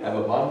porch, have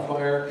a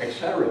bonfire,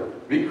 etc.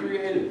 Be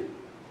creative,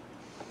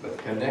 but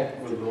connect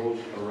with those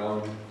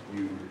around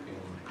you in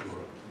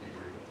your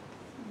neighborhood.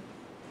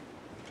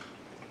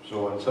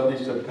 So on Sunday,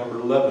 September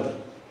 11th,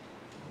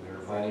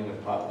 we're planning to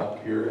pop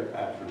up here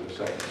after the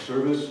second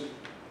service,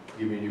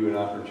 giving you an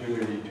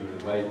opportunity to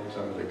invite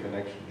some of the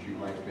connections you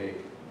might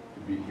make to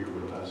be here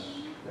with us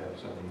that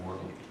Sunday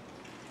morning.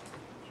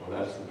 So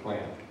that's the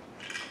plan.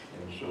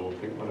 And so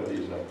pick one of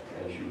these up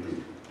as you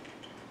read.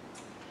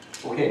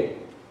 Okay,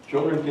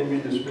 children can be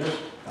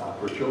dismissed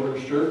for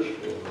Children's Church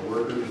and the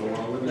workers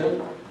along with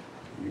them.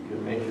 you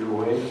can make your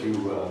way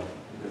to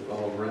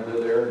follow Brenda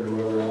there and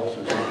whoever else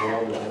is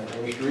involved in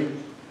that ministry.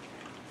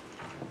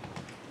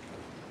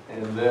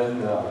 And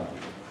then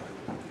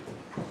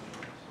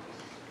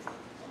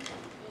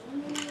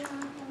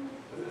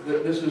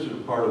this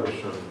isn't part of the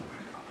sermon,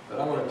 but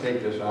I want to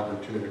take this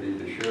opportunity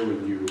to share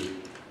with you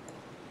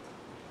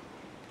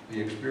the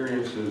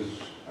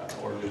experiences,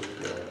 or just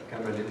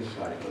kind of an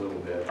insight a little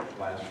bit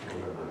last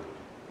November,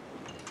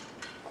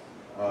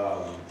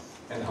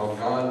 and how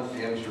God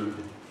answered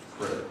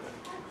prayer.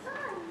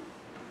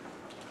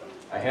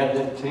 I had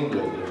that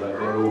tingling as I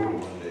bent over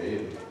one day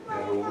and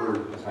bent over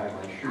to tie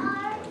my shoes,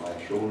 and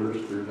my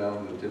shoulders clear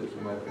down to the tips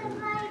of my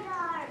fingers.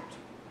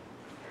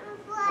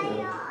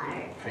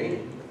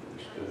 Pain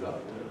stood up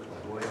there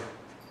my way.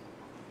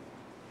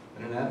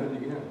 And it happened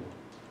again.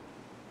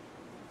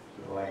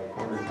 So I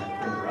cornered my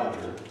friend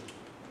Roger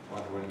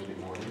one Wednesday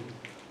morning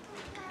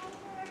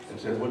and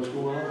said, "What's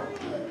going on?"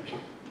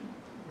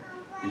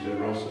 He said,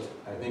 "Rosa,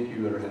 I think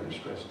you better have a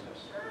stress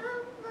test.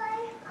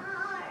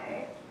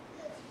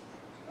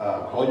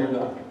 Call your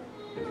doctor.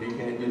 If he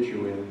can't get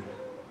you in,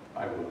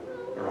 I will,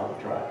 or I'll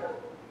try to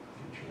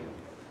get you in."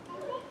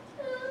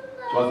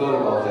 So I thought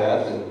about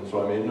that, and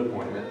so I made an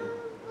appointment.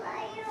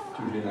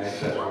 Tuesday night,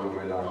 sat down with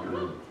my doctor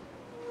and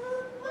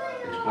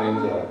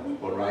explained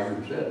what Roger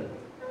said.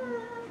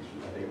 He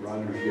said, "I think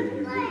Roger's giving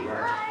you good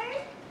advice."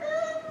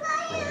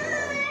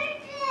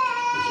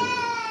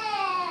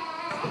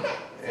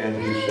 And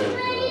he said,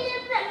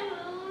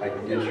 "I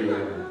can get you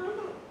in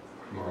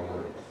tomorrow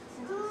morning."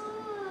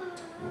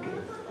 Okay,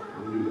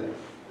 we'll do that.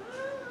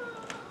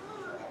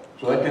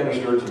 So that kind of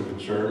stirred some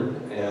concern,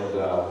 and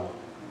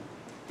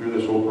through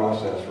this whole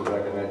process,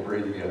 Rebecca and I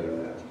prayed together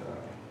that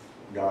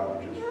God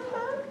would just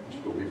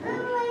go before us.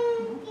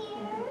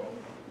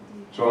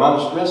 So on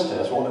the stress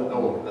test,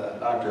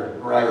 Dr.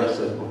 Ryder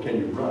said, "Well, can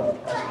you run?"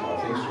 I said, "Well, I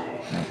think so."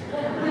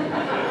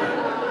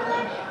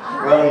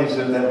 Well, he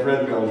said that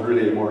treadmill is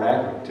really a more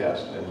accurate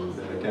test than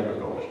a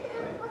chemical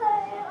thing.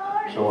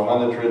 So I'm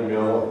on the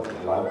treadmill,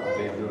 and I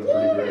think I'm doing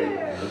pretty great.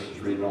 The nurse is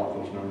reading off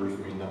those numbers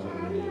mean nothing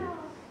to me.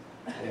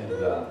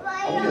 And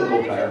I'll get a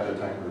little tired by the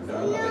time we're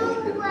done. I think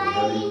it's getting pretty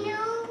heavy.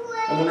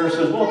 And the nurse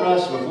says, "Well,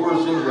 Russ, before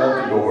it's in out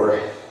the door,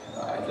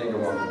 I think I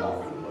want the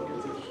doctor to look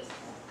at this."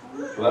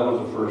 So that was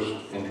the first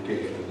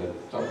indication that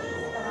something was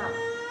going on.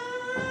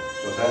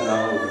 So I sat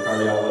down with the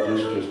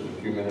cardiologist just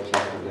a few minutes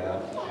after that,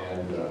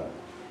 and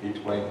he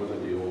explained what the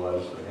deal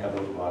was. I had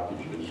those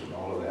blockages and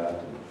all of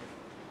that.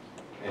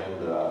 And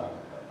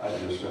I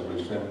just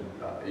simply said,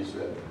 he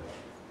said,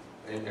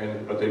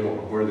 but they don't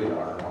know where they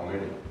are and how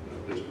many,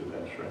 just with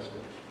that stress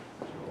test.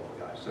 So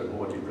I said, "Well,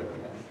 what do you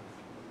recommend?"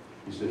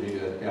 He said, "He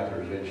had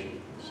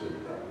catheterization." He said,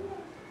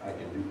 "I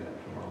can do that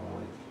tomorrow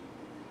morning."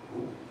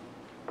 Cool.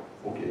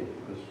 Okay,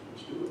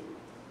 let's do it.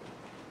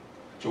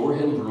 So we're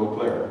heading for Eau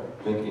Claire,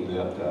 thinking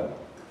that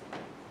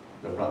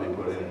they'll probably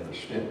put in a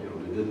stent.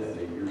 They did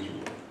that 8 years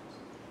ago.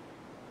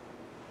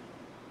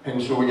 And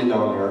so we get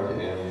down there,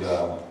 and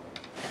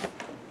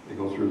they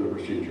go through the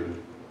procedure.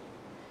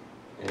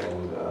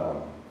 And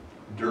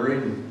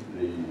during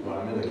when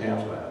I'm in the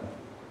cath lab,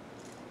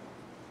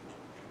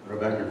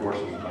 Rebecca, of course,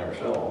 is by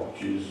herself.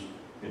 She's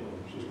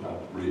not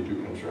really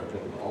too concerned.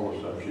 And all of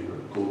a sudden, she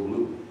heard cold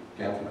blue,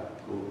 cath lab,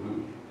 cold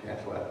blue,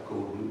 cath lab,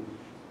 cold blue.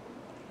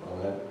 Well,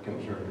 that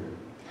concerned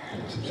her,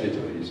 to say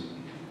the least.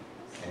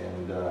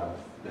 And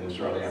then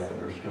shortly after,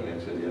 the nurse come in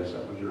and said, "Yes,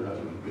 that was your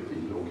husband, but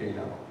he's okay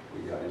now.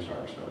 We got his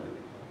heart started."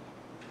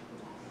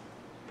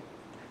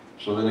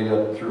 So then they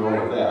got through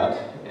all of that,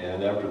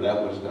 and after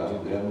that was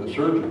done, then the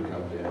surgeon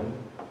comes in,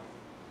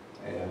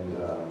 and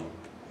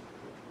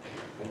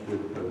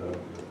with the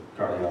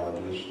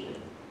cardiologist,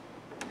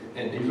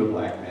 and he's a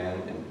black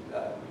man, and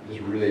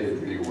just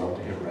related really well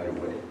to him right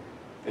away.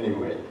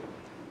 Anyway,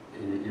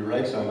 he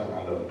writes on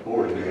the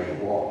board there on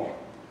the wall.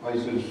 Well, he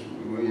says,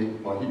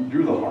 he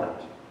drew the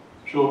heart,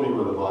 showed me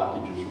where the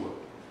blockages were.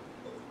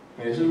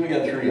 And he says, "We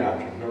got 3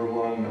 options, number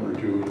 1, number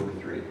 2, number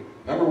 3.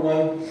 Number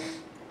 1,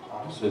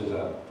 he says,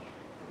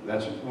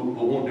 we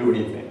won't do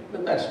anything,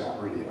 but that's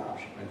not really an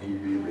option," and he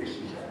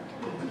erases that.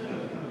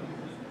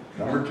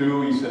 Number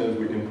 2, he says,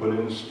 "We can put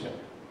in a stent,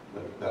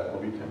 but that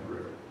will be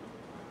temporary."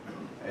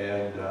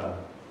 And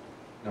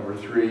number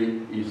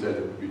 3, he said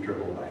it would be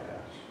triple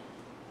bypass.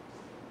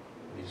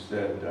 He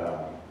said,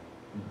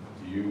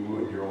 "Do you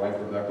and your wife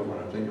Rebecca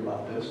want to think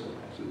about this?" And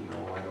I said,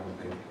 "No, I don't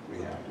think we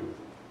have to."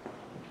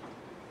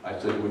 I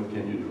said, "When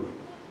can you do it?"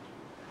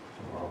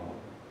 "Tomorrow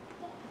morning."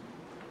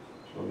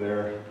 So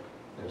there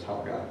is how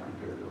God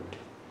prepared her.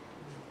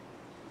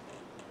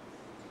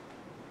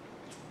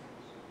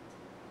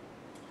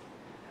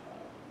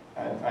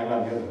 I'm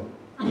not going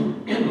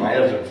to, I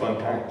had some fun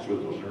times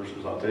with those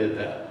nurses, I'll tell you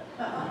that.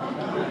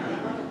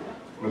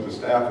 But the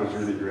staff was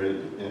really great.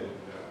 And,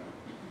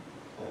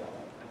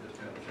 I just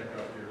had a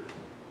checkup here.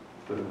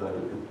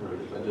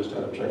 I just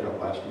had a checkup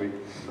last week.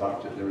 The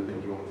doctor said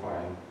everything's going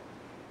fine.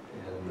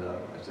 And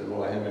I said,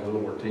 "Well, I have a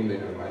little more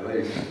tingling in my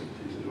legs."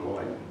 He said, "Well,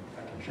 I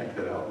can check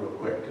that out real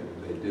quick." And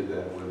they did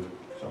that with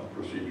some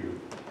procedure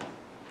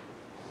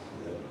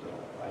that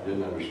I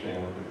didn't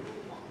understand.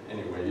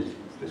 anyway,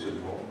 they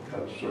said, well,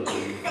 cut a circle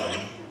in your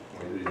time,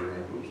 weighted your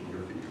ankles and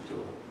your feet. So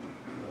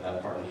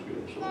that part is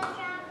good. So,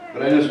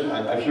 but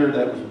I've shared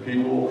that with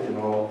people, you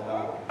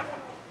know,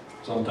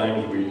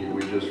 sometimes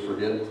we just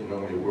forget, you know,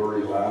 we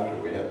worry a lot,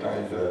 and we have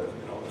time to,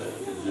 you know,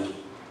 it's just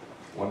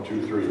 1,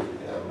 2, 3.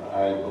 And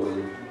I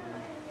believe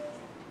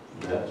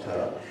that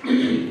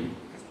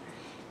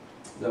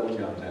that was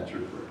God's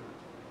answered prayer.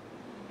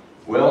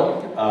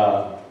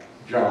 Well,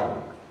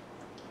 John,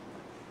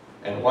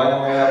 and why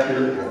am I up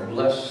here? God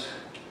bless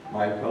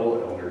my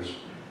fellow elders.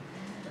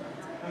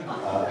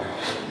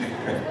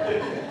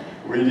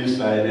 We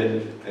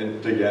decided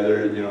and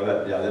together, you know,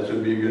 that this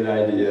would be a good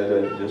idea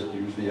to just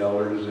use the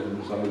elders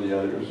and some of the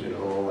others, you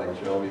know, like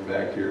Shelby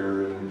back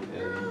here and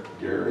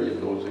Gary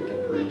and those that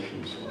can preach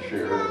and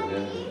share,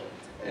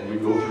 and we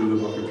go through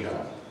the book of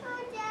John.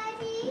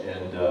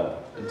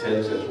 And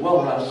Ted says,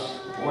 well, Russ,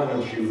 why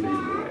don't you lead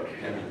the way?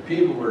 I mean,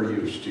 people are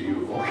used to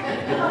you, okay?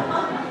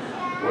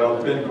 Well,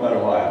 it's been quite a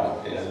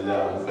while, and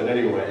but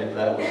anyway,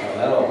 that was how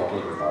that all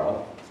came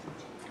about.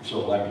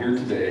 So I'm here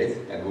today,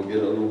 and we'll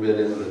get a little bit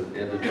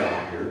into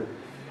John here.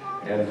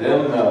 And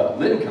then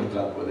Lynn comes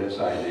up with this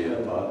idea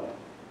about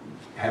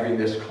having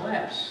this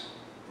class.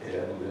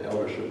 And the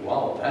elder said,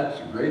 wow, that's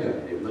a great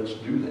idea. Let's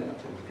do that.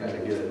 And kind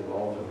of get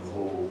involved in the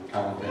whole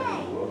content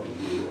of the book as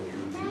we go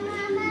through these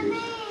next few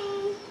weeks.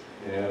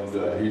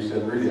 And he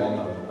said, really, I'm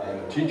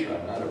a teacher.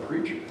 I'm not a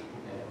preacher.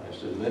 And I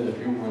said, Lynn, if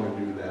you want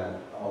to do that,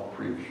 I'll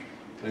preach.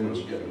 Lynn was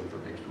scheduled for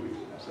next week.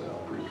 I said,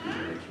 I'll preach for you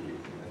next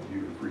week, and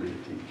you're free to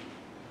teach.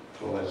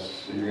 So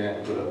you're going to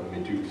have to put up with me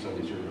 2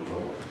 Sundays here in a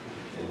row.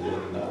 And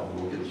then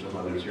we'll get some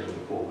others here in the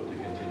pulpit to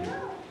continue.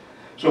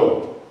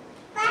 So,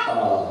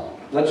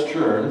 let's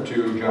turn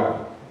to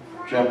John,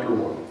 chapter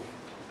 1.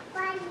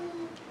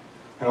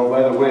 And oh,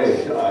 by the way,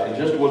 it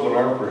just wasn't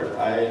our prayer.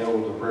 I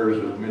know the prayers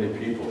of many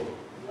people.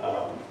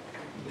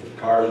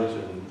 Cards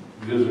and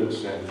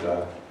visits, and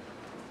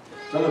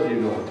some of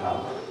you know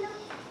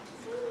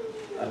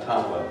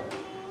Atapa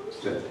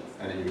sent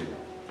an email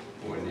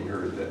when he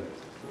heard that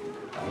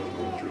I was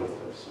going through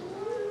this.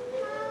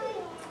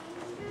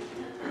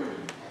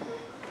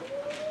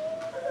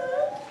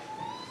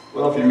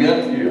 Well, if you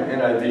get your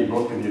NIV,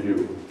 most of you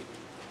do.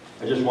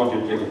 I just want you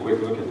to take a quick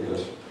look at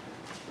this.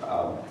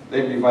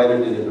 They've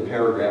divided it into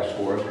paragraphs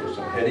for us with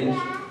some headings.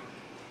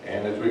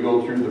 And as we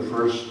go through the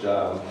first,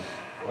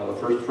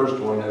 the first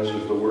one is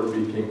the Word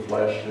became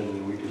flesh,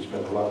 and we could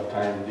spend a lot of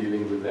time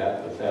dealing with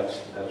that, but that's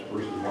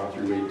verses 1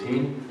 through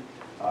 18.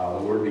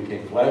 The Word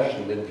became flesh,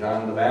 and then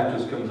John the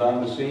Baptist comes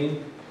on the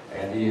scene,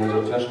 and he has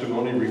a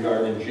testimony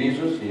regarding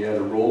Jesus. He had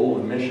a role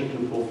and mission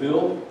to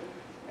fulfill,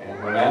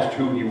 and when asked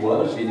who he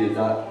was, he did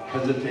not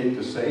hesitate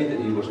to say that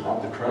he was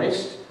not the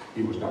Christ,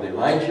 he was not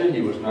Elijah,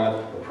 he was not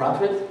a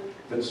prophet,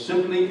 but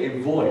simply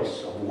a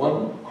voice of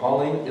one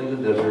calling in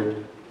the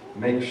desert,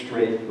 make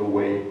straight the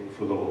way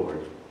for the Lord.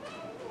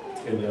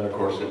 And then, of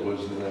course, it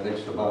was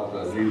next about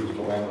Jesus,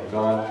 the Lamb of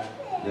God.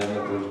 Then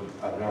it was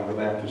John the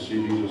Baptist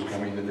see Jesus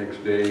coming the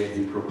next day, and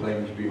he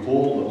proclaims,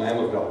 behold, the Lamb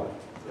of God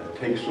that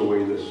takes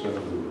away the sin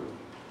of the world.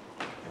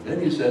 And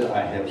then he said,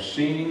 I have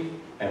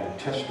seen and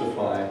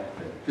testify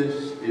that this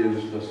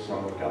is the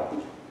Son of God.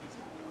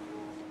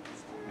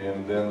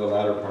 And then the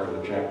latter part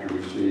of the chapter,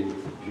 we see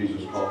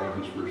Jesus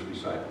calling his first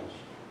disciples,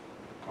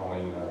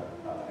 calling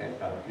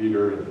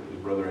Peter and his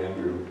brother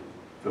Andrew,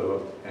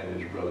 Philip,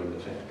 and his brother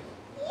Nathaniel.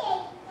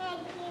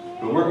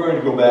 But we're going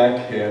to go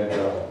back and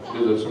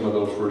visit some of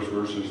those first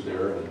verses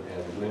there,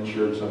 and Lynn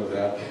shared some of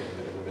that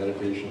in the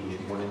meditation this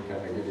morning,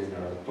 kind of getting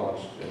our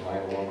thoughts in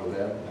line along with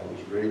that, and that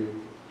was great.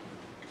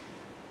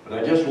 But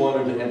I just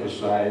wanted to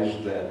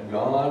emphasize that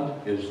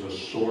God is the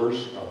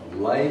source of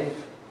life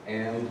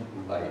and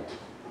light.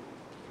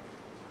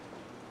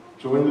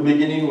 So in the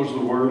beginning was the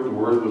Word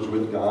was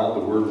with God,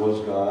 the Word was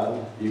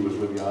God, he was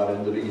with God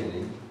in the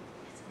beginning.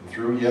 And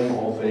through him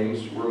all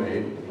things were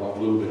made. We'll talk a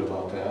little bit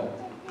about that.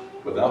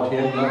 Without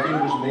him nothing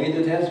was made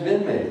that has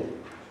been made.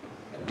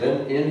 And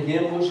then in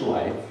him was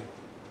life,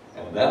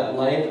 and that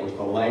light was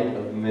the light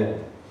of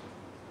men.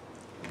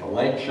 And the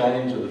light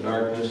shines in the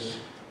darkness,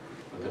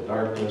 but the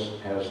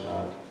darkness has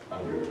not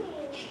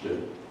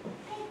understood.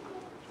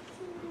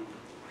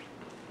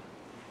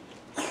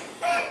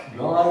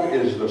 God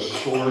is the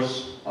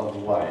source of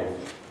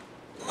life,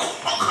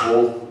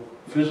 both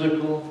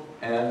physical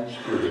and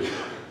spiritual.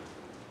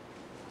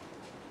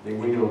 I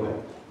think we know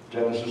that.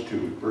 Genesis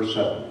 2, verse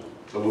 7.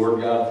 The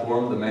Lord God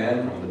formed the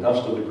man from the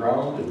dust of the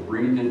ground and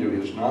breathed into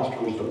his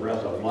nostrils the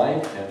breath of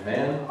life, and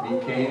man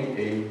became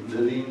a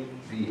living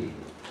being.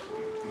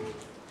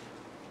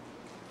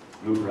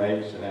 Luke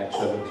writes in Acts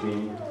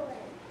 17,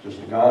 just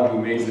the God who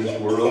made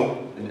this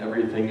world and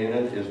everything in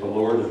it is the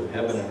Lord of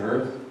heaven and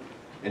earth,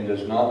 and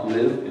does not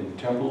live in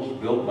temples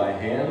built by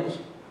hands,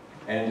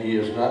 and he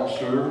is not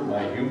served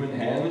by human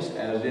hands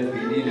as if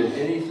he needed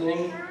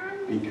anything,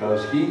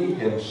 because he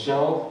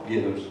himself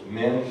gives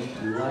men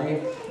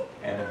life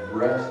and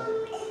breath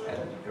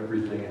and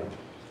everything else.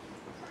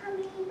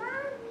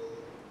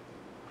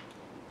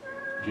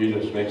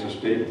 Jesus makes a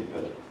statement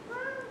that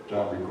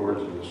John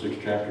records in the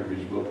 6th chapter of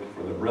his book,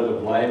 "For the bread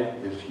of life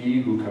is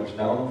he who comes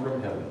down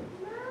from heaven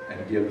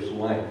and gives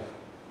life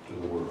to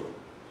the world."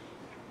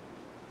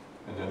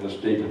 And then the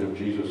statement of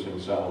Jesus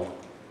himself,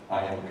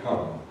 "I am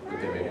come that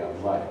they may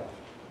have life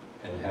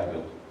and have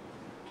it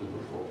to the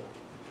full."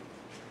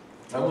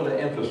 I want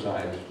to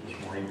emphasize this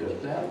morning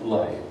that that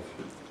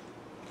life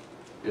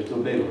is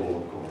available,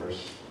 of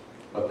course,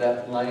 but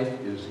that life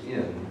is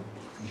in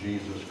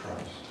Jesus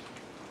Christ.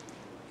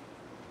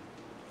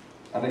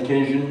 On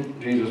occasion,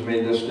 Jesus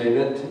made this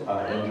statement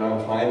in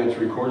John 5, it's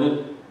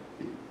recorded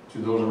to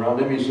those around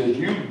him. He says,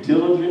 "You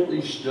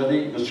diligently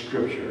study the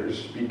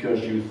Scriptures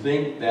because you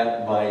think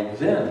that by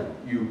them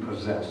you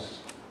possess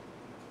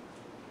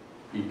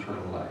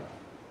eternal life."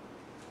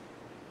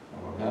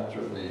 Now, I'm not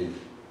certainly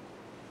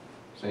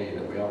saying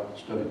that we ought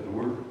to study the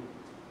Word,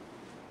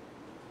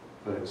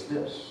 but it's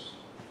this.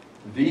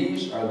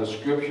 "These are the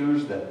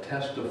Scriptures that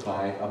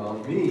testify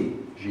about me,"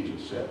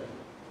 Jesus said.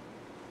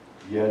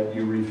 "Yet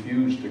you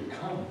refuse to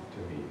come to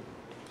me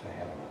to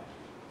have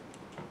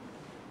life."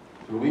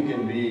 So we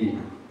can be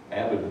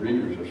avid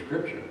readers of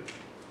Scripture,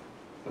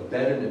 but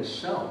that in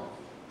itself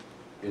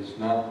is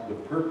not the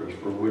purpose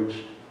for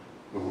which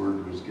the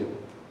Word was given.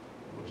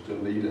 It was to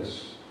lead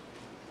us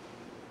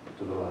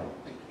to the light,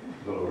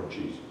 the Lord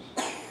Jesus.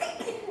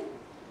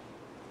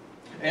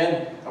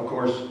 And, of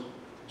course,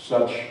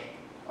 such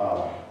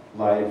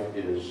life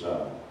is...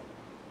 well,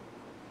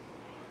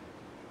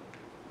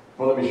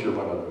 let me share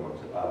one other one.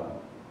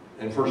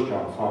 In 1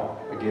 John 5,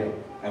 again,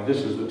 "And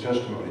this is the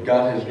testimony.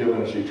 God has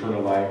given us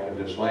eternal life, and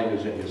this life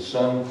is in His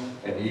Son.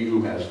 And he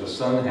who has the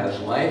Son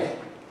has life,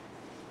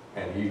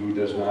 and he who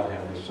does not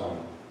have the Son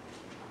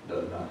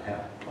does not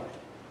have life."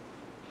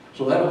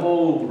 So that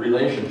whole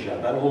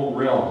relationship, that whole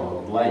realm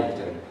of light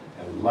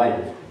and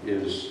life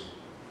is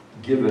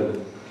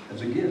given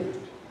as a gift.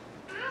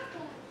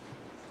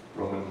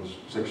 Romans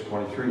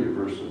 6:23, a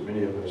verse that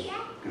many of us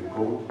could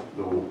quote,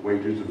 "The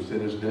wages of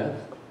sin is death,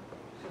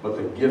 but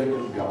the gift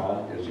of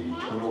God is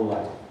eternal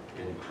life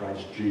in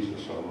Christ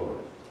Jesus our Lord."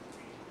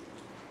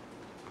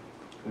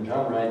 And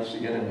John writes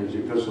again in his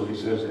epistle, he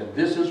says, "And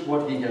this is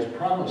what he has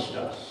promised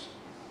us,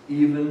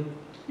 even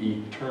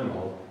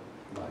eternal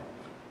life."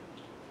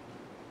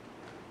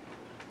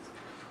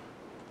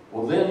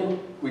 Well, then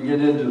we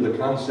get into the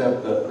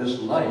concept that this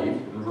life,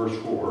 in verse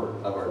 4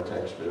 of our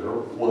text there,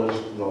 was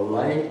the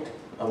light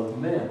of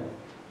men.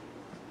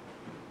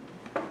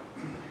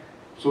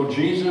 So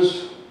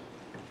Jesus,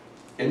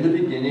 in the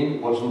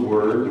beginning, was the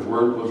Word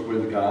was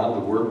with God,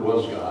 the Word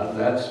was God.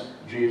 That's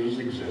Jesus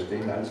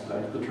existing, that's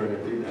the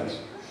Trinity, that's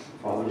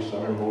Father,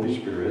 Son, and Holy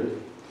Spirit.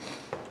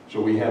 So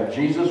we have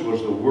Jesus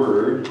was the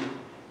Word,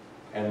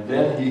 and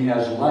then He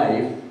has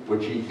life,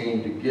 which He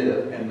came to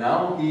give, and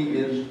now He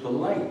is the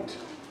light.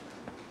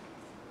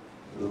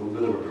 A little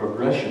bit of a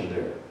progression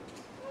there.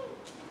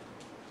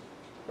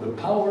 The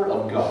power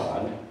of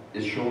God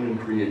is shown in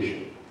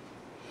creation.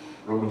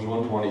 Romans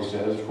 1:20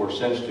 says, "For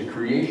since the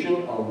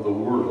creation of the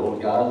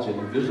world, God's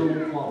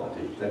invisible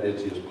qualities, that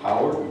is His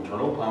power,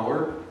 eternal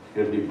power,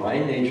 His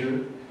divine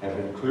nature, have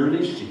been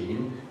clearly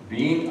seen,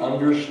 being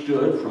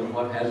understood from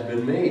what has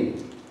been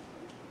made."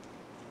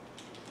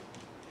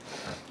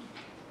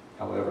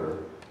 However,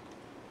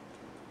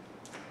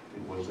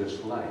 it was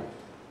this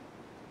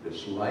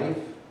life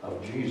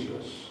of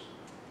Jesus,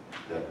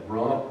 that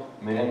brought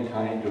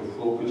mankind to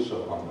focus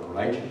upon the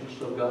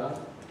righteousness of God,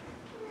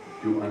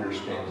 to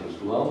understand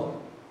His love,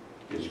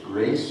 His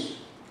grace,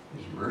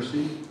 His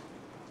mercy,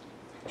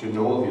 to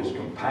know of His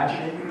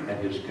compassion and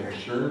His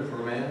concern for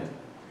man,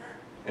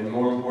 and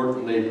more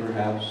importantly,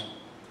 perhaps,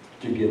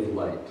 to give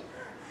light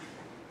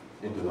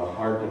into the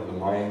heart and the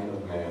mind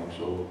of man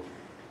so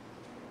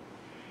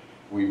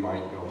we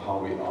might know how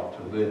we ought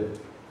to live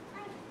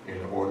in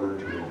order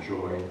to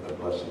enjoy the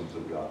blessings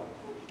of God.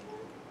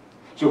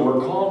 So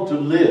we're called to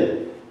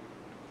live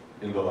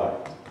in the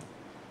light.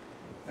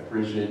 I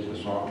appreciate the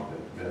song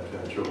that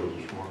Beth chose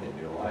this morning.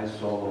 You know, "I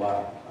saw the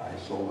light, I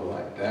saw the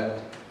light."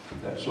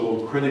 That's so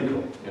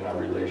critical in our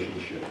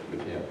relationship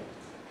with Him.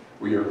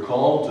 We are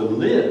called to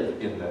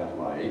live in that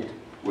light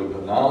with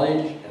the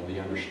knowledge and the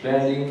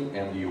understanding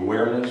and the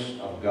awareness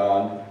of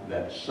God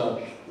that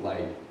such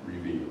light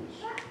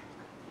reveals.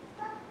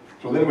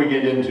 So then we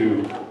get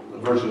into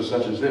verses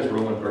such as this.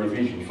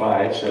 Ephesians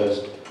 5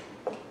 says,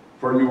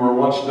 "For you were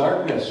once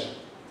darkness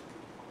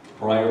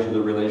prior to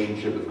the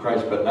relationship with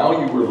Christ, but now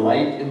you were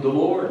light in the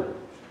Lord.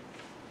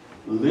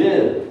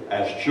 Live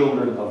as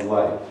children of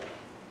light.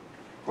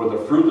 For the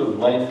fruit of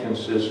life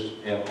consists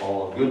in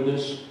all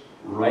goodness,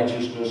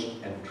 righteousness,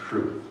 and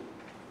truth."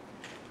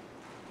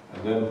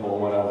 And then Paul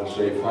went on to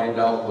say, "Find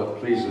out what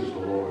pleases the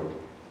Lord,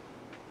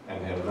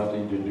 and have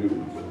nothing to do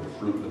with the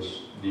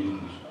fruitless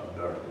deeds of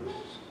darkness."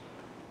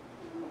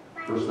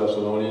 1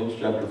 Thessalonians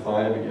chapter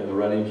 5, again, the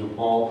writings of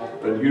Paul.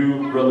 "But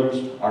you,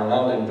 brothers, are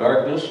not in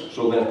darkness,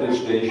 so that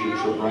this day should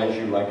surprise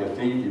you like a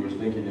thief." He was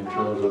thinking in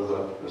terms of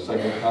the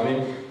second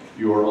coming.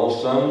 "You are all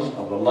sons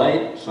of the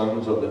light,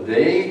 sons of the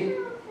day.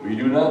 We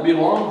do not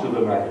belong to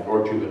the night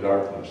or to the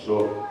darkness.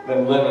 So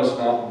then let us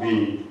not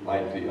be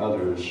like the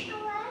others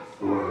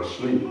who are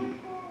asleep.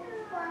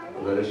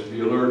 Let us be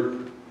alert.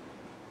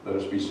 Let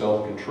us be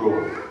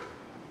self-controlled.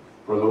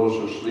 For those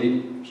who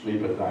sleep,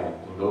 sleep at night.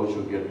 And those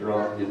who get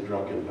drunk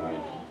at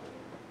night.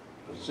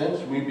 But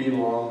since we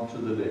belong to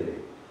the day,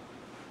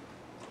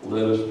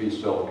 let us be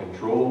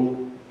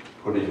self-controlled,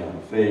 putting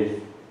on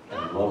faith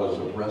and love as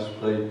a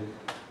breastplate,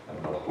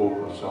 and the hope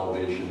of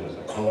salvation as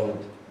a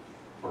helmet.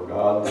 For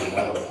God did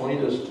not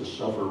appoint us to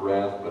suffer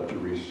wrath, but to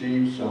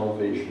receive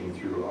salvation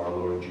through our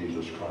Lord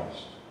Jesus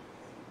Christ.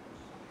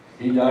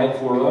 He died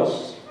for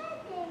us,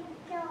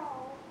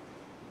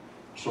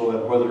 so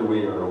that whether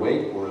we are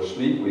awake or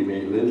asleep, we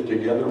may live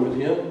together with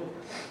Him.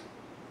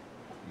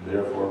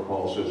 Therefore,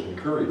 Paul says,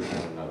 encourage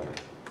one another.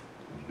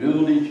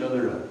 Build each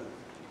other up,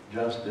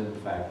 just in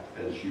fact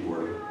as you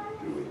are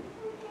doing.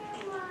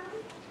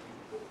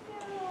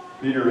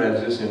 Peter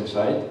has this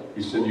insight.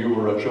 He said, you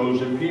are a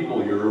chosen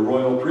people. You're a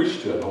royal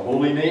priesthood, a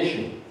holy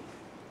nation,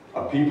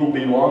 a people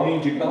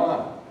belonging to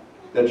God,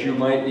 that you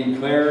might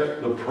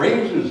declare the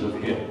praises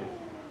of Him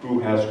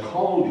who has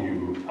called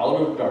you out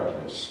of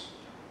darkness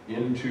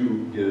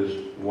into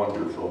His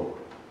wonderful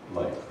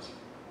light.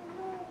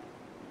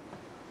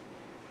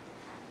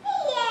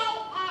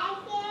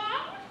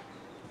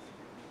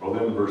 Well,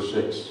 then verse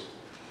 6,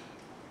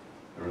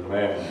 there was a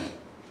man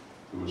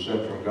who was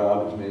sent from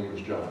God. His name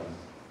was John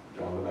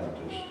the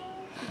Baptist.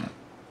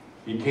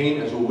 He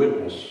came as a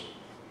witness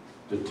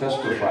to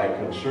testify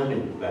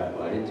concerning that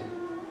light,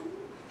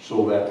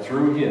 so that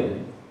through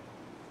him,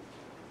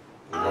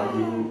 the one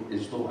who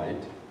is the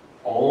light,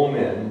 all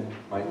men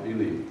might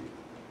believe.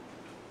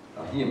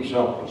 Now, he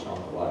himself was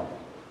not the light.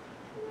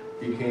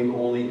 He came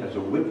only as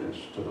a witness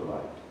to the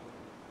light.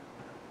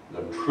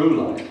 The true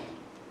light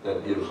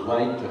that gives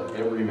light to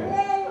every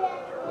man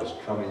was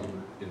coming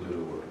into the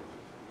world.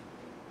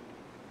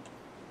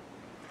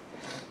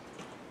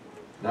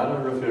 Not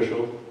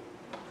artificial,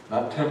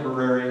 not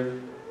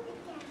temporary,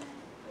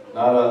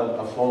 not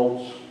a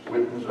false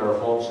witness or a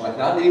false light,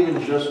 not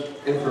even just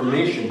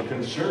information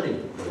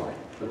concerning the light,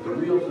 but the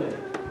real thing.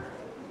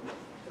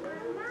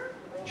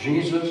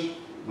 Jesus,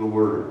 the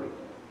Word.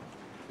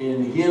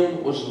 In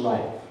Him was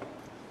life,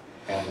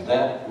 and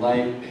that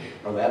light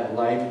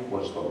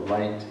was the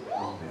light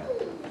of men.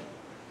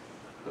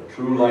 The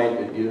true light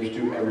that gives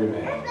to every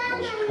man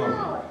was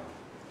coming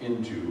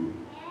into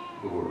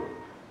the world.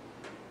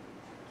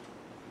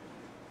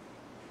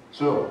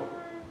 So,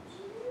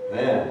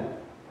 then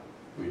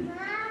we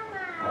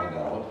find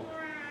out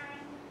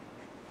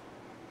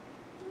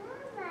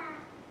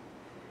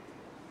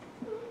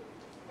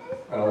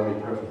let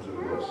me preface it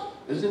with this.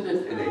 Isn't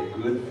it a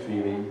good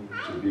feeling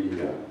to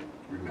be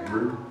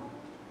remembered,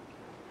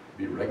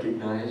 be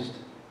recognized?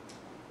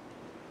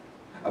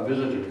 A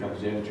visitor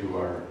comes into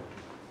our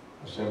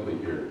assembly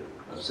here,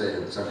 let's say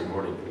on Sunday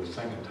morning for the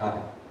second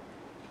time,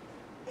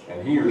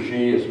 and he or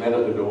she is met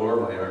at the door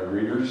by our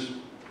greeters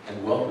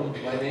and welcomed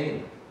by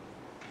name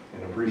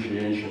in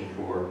appreciation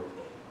for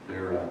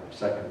their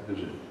second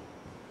visit.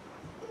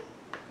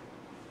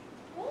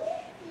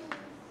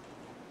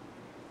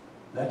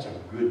 That's a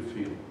good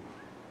feeling.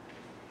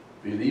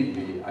 Believe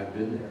me, I've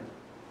been there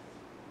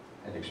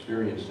and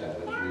experienced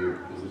that as we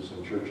visit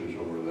some churches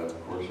over the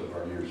course of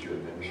our years here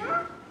in ministry.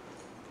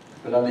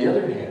 But on the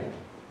other hand,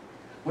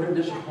 what a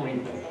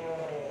disappointment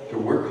to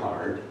work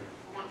hard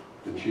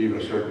to achieve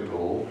a certain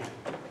goal,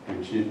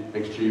 to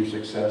achieve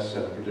success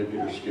at a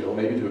particular skill,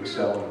 maybe to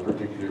excel in a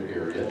particular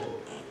area,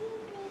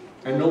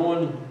 and no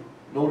one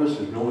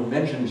notices, no one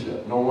mentions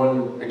it, no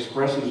one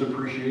expresses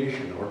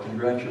appreciation or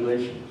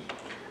congratulations.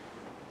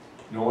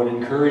 No one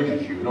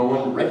encourages you. No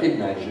one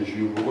recognizes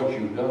you for what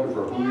you've done,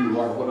 for who you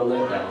are. What a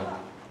letdown.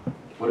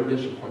 What a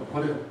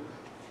disappointment.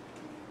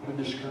 What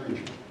a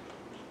discouragement.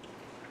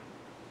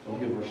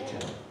 Look at verse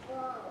 10.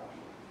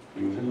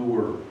 He was in the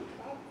Word.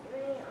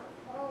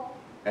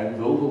 And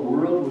though the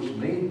world was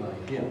made by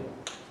Him,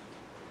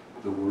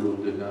 the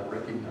world did not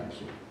recognize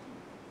Him.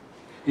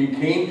 He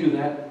came to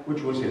that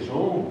which was His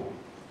own,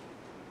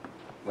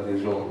 but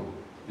His own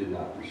did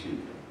not receive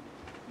Him.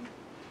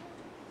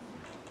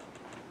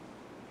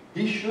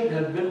 He should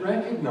have been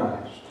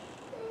recognized.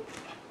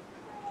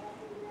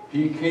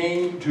 He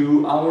came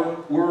to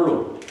our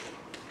world,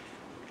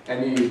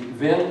 an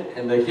event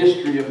in the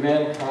history of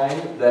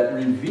mankind that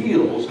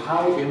reveals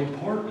how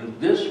important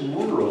this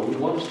world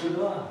was to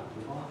God,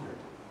 the Father,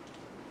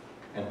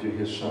 and to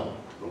His Son,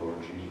 the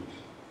Lord Jesus.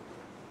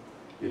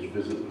 His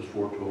visit was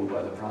foretold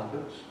by the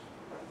prophets.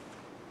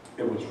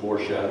 It was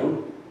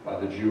foreshadowed by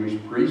the Jewish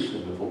priests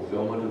in the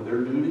fulfillment of their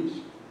duties.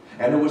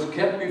 And it was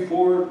kept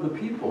before the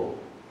people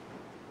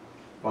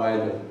by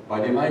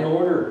divine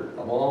order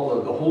of all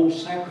of the whole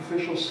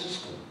sacrificial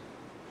system.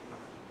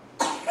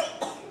 The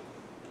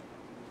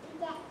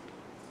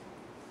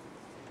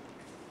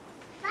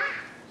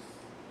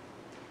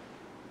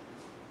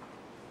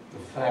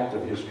fact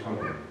of His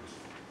coming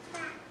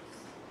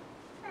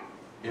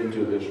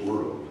into this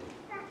world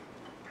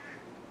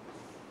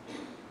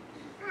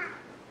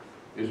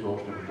is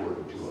most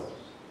important to us.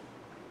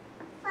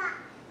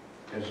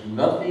 as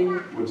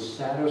nothing would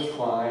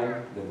satisfy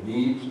the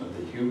needs of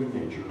the human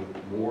nature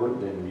more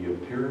than the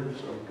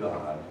appearance of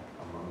God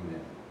among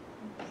men.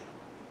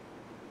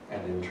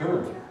 And in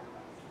turn,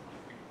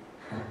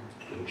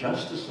 the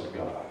justice of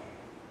God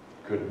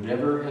could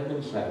never have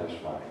been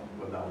satisfied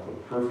without the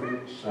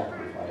perfect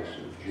sacrifice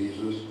of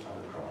Jesus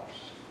on the cross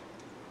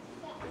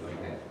as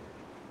a man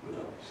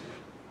without sin.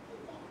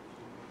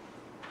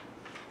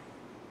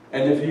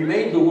 And if he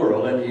made the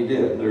world, and he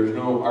did, there's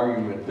no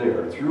argument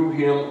there, through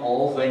him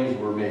all things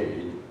were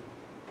made,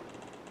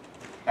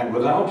 and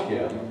without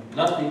him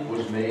nothing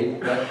was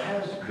made that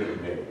has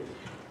been made.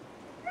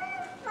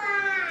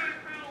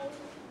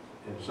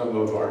 In some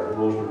of our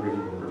devotional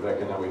reading,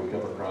 Rebecca and I, we've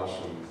come across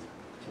some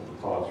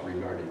thoughts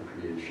regarding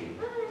creation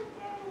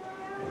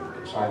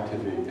and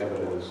scientific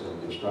evidence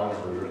and the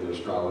astronomers or the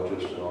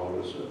astrologists and all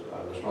this,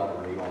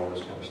 astronomers and all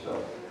this kind of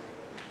stuff.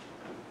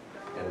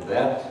 And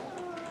that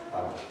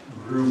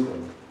group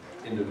of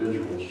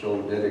individuals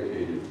so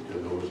dedicated to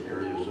those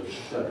areas of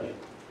study,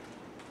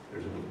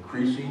 there's an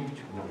increasing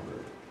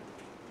number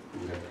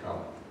who have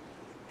come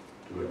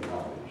to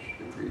acknowledge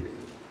the Creator.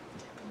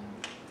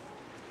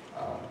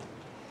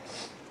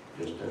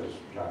 Just as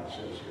John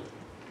says here.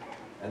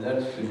 And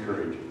that's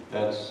encouraging.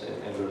 And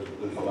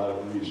there's a lot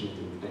of reasons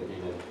in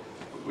thinking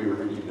that we were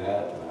reading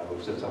that, and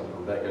I said something to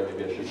Rebecca,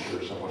 maybe I should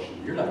share someone. She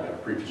said, "You're not going to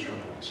preach a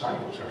sermon on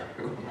science,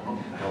 are you?"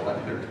 No,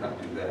 I never going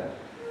to do that.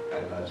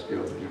 I'm not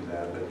skilled to do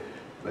that.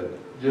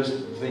 But just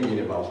thinking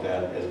about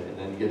that and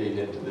then getting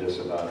into this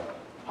about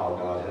how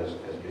God has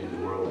made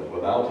the world. And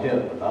without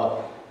him,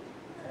 without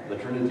the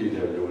Trinity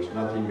there was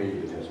nothing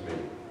made that has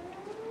made.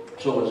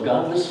 So as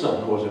God the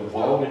Son was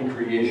involved in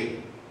creation,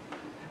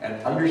 and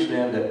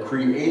understand that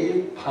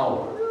creative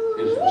power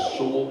is the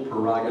sole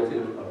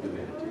prerogative of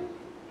divinity.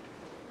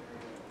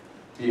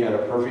 He had a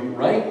perfect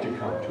right to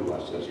come to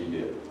us as he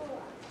did.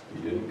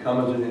 He didn't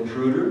come as an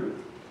intruder.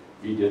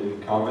 He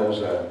didn't come as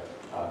an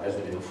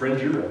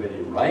infringer of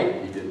any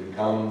right. He didn't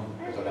come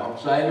as an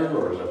outsider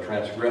or as a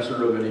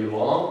transgressor of any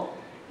law.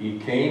 He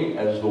came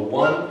as the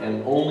one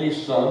and only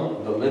Son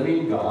of the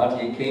living God.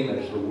 He came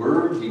as the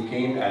Word. He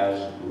came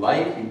as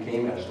life. He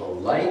came as the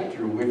light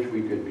through which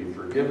we could be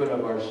forgiven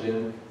of our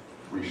sin,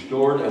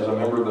 restored as a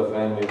member of the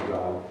family of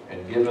God,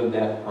 and given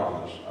that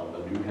promise of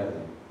the new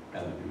heaven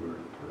and the new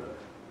earth forever.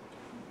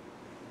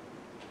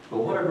 But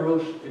what a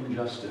gross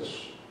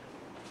injustice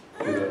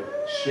to the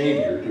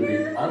Savior to be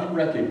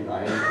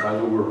unrecognized by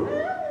the world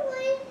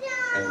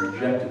and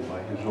rejected by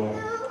his own.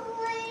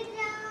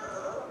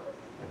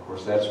 Of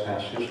course, that's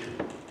past history.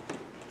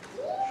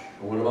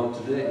 But what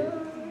about today?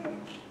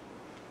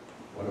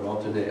 What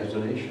about today as a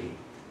nation?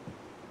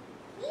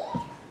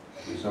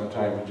 We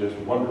sometimes just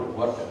wonder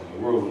what in the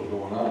world is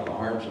going on in the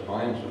hearts and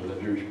minds of the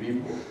Jewish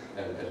people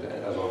as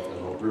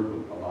a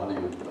group, a body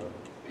of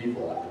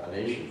people, a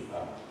nation,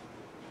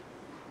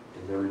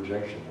 in their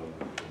rejection of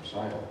the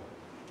Messiah.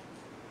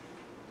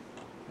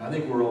 I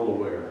think we're all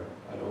aware,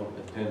 I don't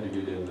intend to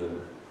get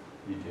into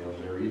details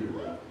there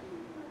either,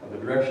 of the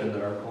direction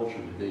that our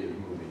culture today is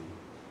moving.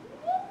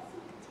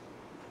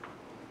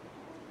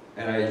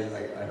 And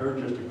I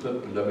heard just a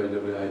clip from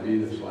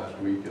WWID this last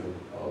week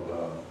of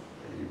a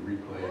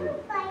replay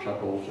of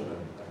Chuck Olson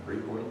and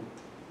Breakpoint.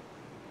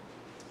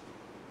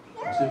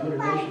 It said when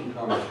a nation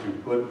comes to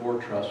put more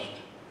trust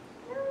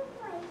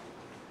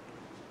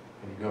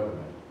in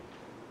government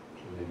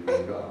than they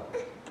do in God,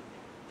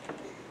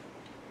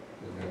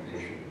 then that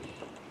nation is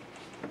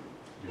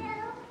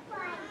doomed.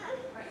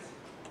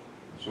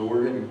 So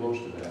we're getting close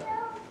to that.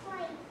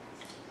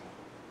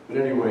 But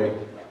anyway,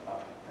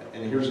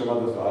 and here's some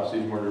other thoughts.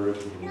 These weren't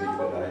original to me,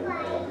 but I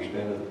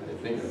understand it. I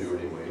think I do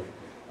anyway.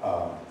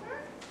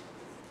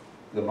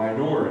 The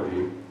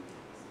minority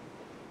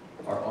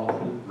are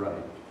often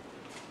right,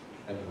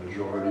 and the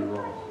majority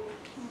wrong.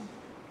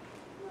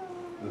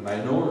 The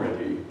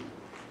minority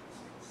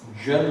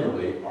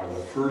generally are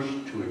the first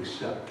to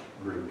accept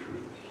great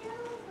truths.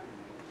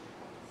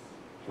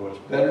 So it's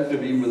better to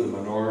be with the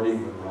minority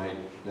when right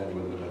than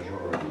with the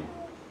majority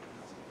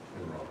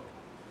when wrong.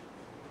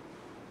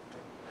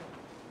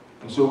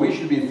 And so we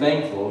should be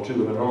thankful to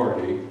the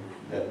minority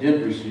that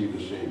did receive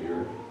the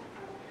Savior,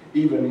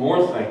 even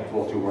more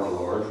thankful to our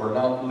Lord for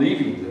not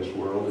leaving this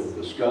world in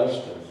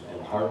disgust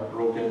and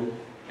heartbroken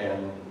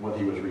and when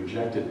he was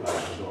rejected by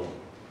his own.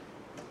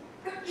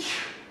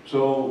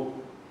 So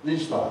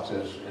these thoughts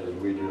as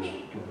we just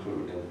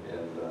conclude,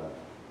 and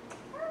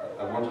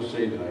I want to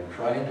say that I'm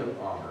trying to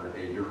honor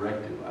a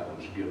directive I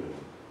was given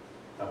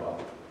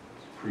about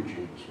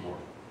preaching this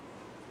morning.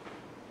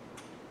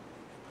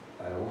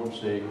 I won't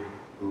say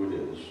who it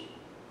is.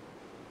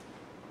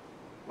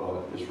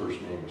 Well, his first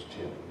name is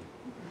Tim.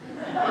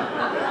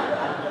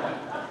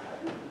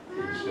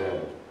 He said,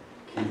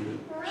 keep it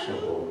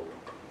simple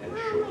and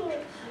short.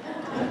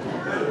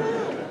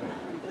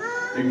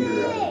 You can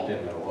figure out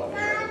Tim at a lot of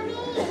that.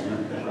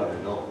 You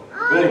probably know.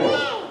 But anyway,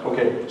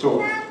 okay, so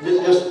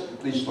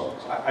just these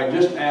thoughts. I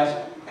just ask,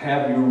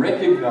 have you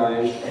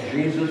recognized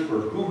Jesus for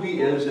who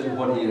he is and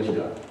what he has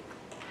done?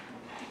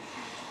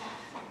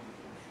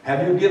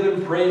 Have you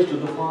given praise to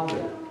the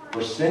Father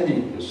for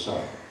sending His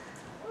Son?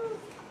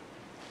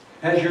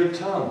 Has your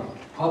tongue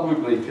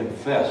publicly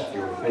confessed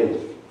your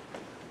faith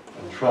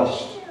and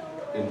trust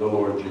in the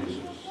Lord Jesus?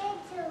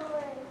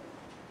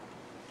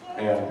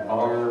 And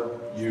are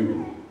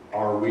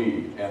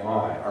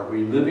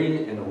we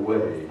living in a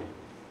way,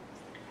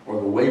 or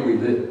the way we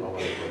live,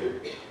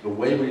 the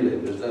way we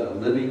live, is that a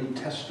living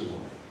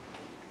testimony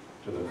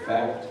to the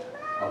fact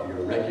of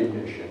your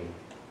recognition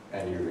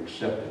and your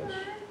acceptance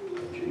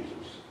of Jesus?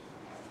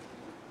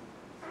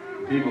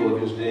 The people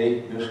of His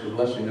day missed the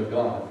blessing of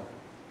God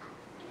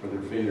for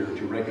their failure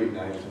to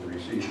recognize and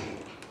receive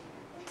it.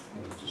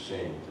 And it's the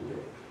same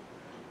today.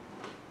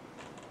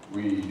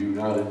 We do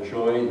not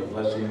enjoy the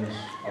blessings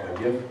of a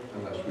gift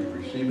unless we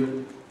receive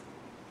it,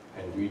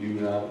 and we do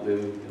not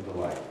live in the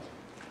light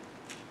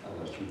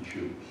unless we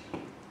choose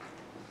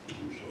to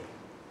do so.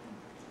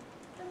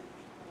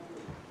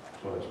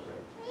 So let's pray.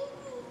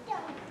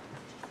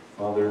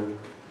 Father,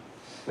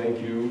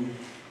 thank you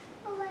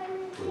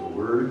for the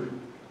Word,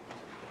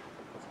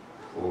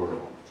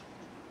 for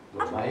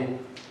the life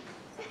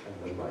and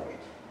the light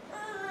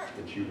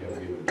that you have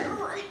given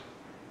me.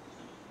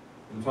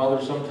 And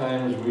Father,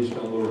 sometimes we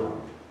stumble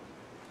around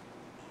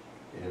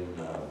in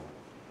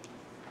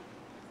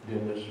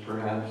dimness,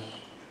 perhaps,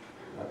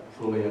 not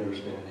fully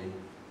understanding.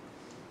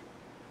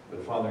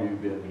 But Father,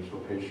 you've been so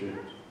patient.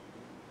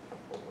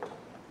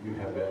 You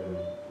have been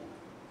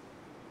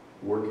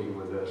working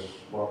with us,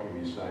 walking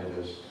beside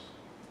us,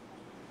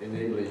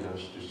 enabling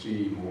us to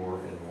see more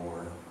and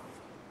more,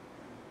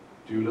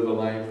 to live a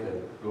life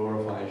that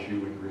glorifies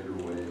you in greater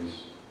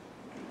ways.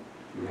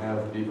 You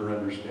have deeper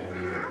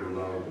understanding of your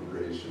love and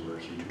grace and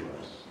mercy to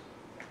us.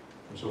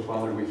 And so,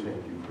 Father, we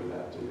thank you for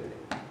that today.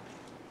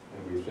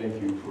 And we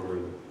thank you for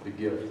the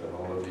gift that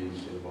all of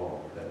these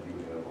involve that you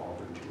have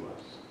offered to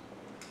us.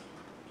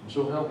 And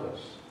so help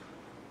us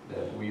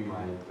that we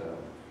might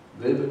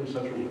live in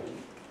such a way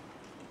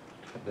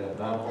that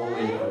not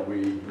only are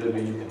we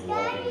living and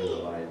walking in the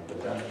light,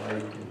 but that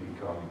light can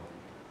become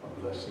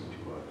a blessing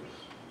to others.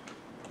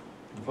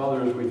 And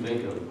Father, as we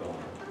think of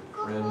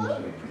Friends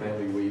and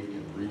Family Week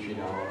and reaching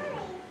out,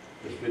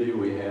 this video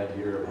we had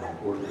here of how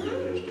important it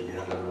is to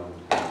gather around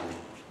the table,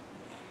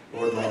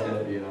 Lord, let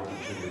that be an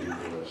opportunity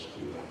for us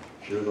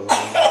to share the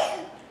light,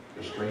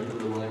 the strength of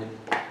the light,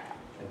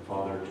 and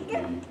Father, to be a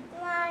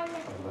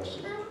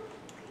blessing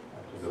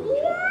to those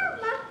around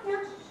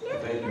us. I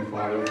thank you,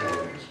 Father,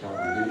 for this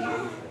congregation. I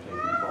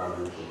thank you,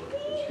 Father, for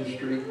its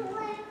history.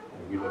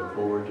 And we look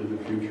forward to the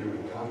future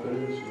with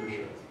confidence and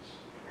assurance.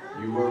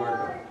 You are our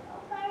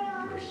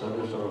God. Your Son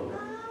is our Lord.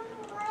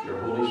 Your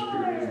Holy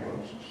Spirit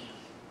indwells us.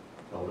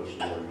 Help us,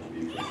 Lord, to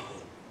be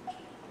faithful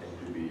and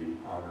to be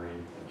honoring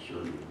and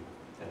serving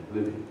and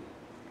living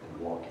and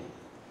walking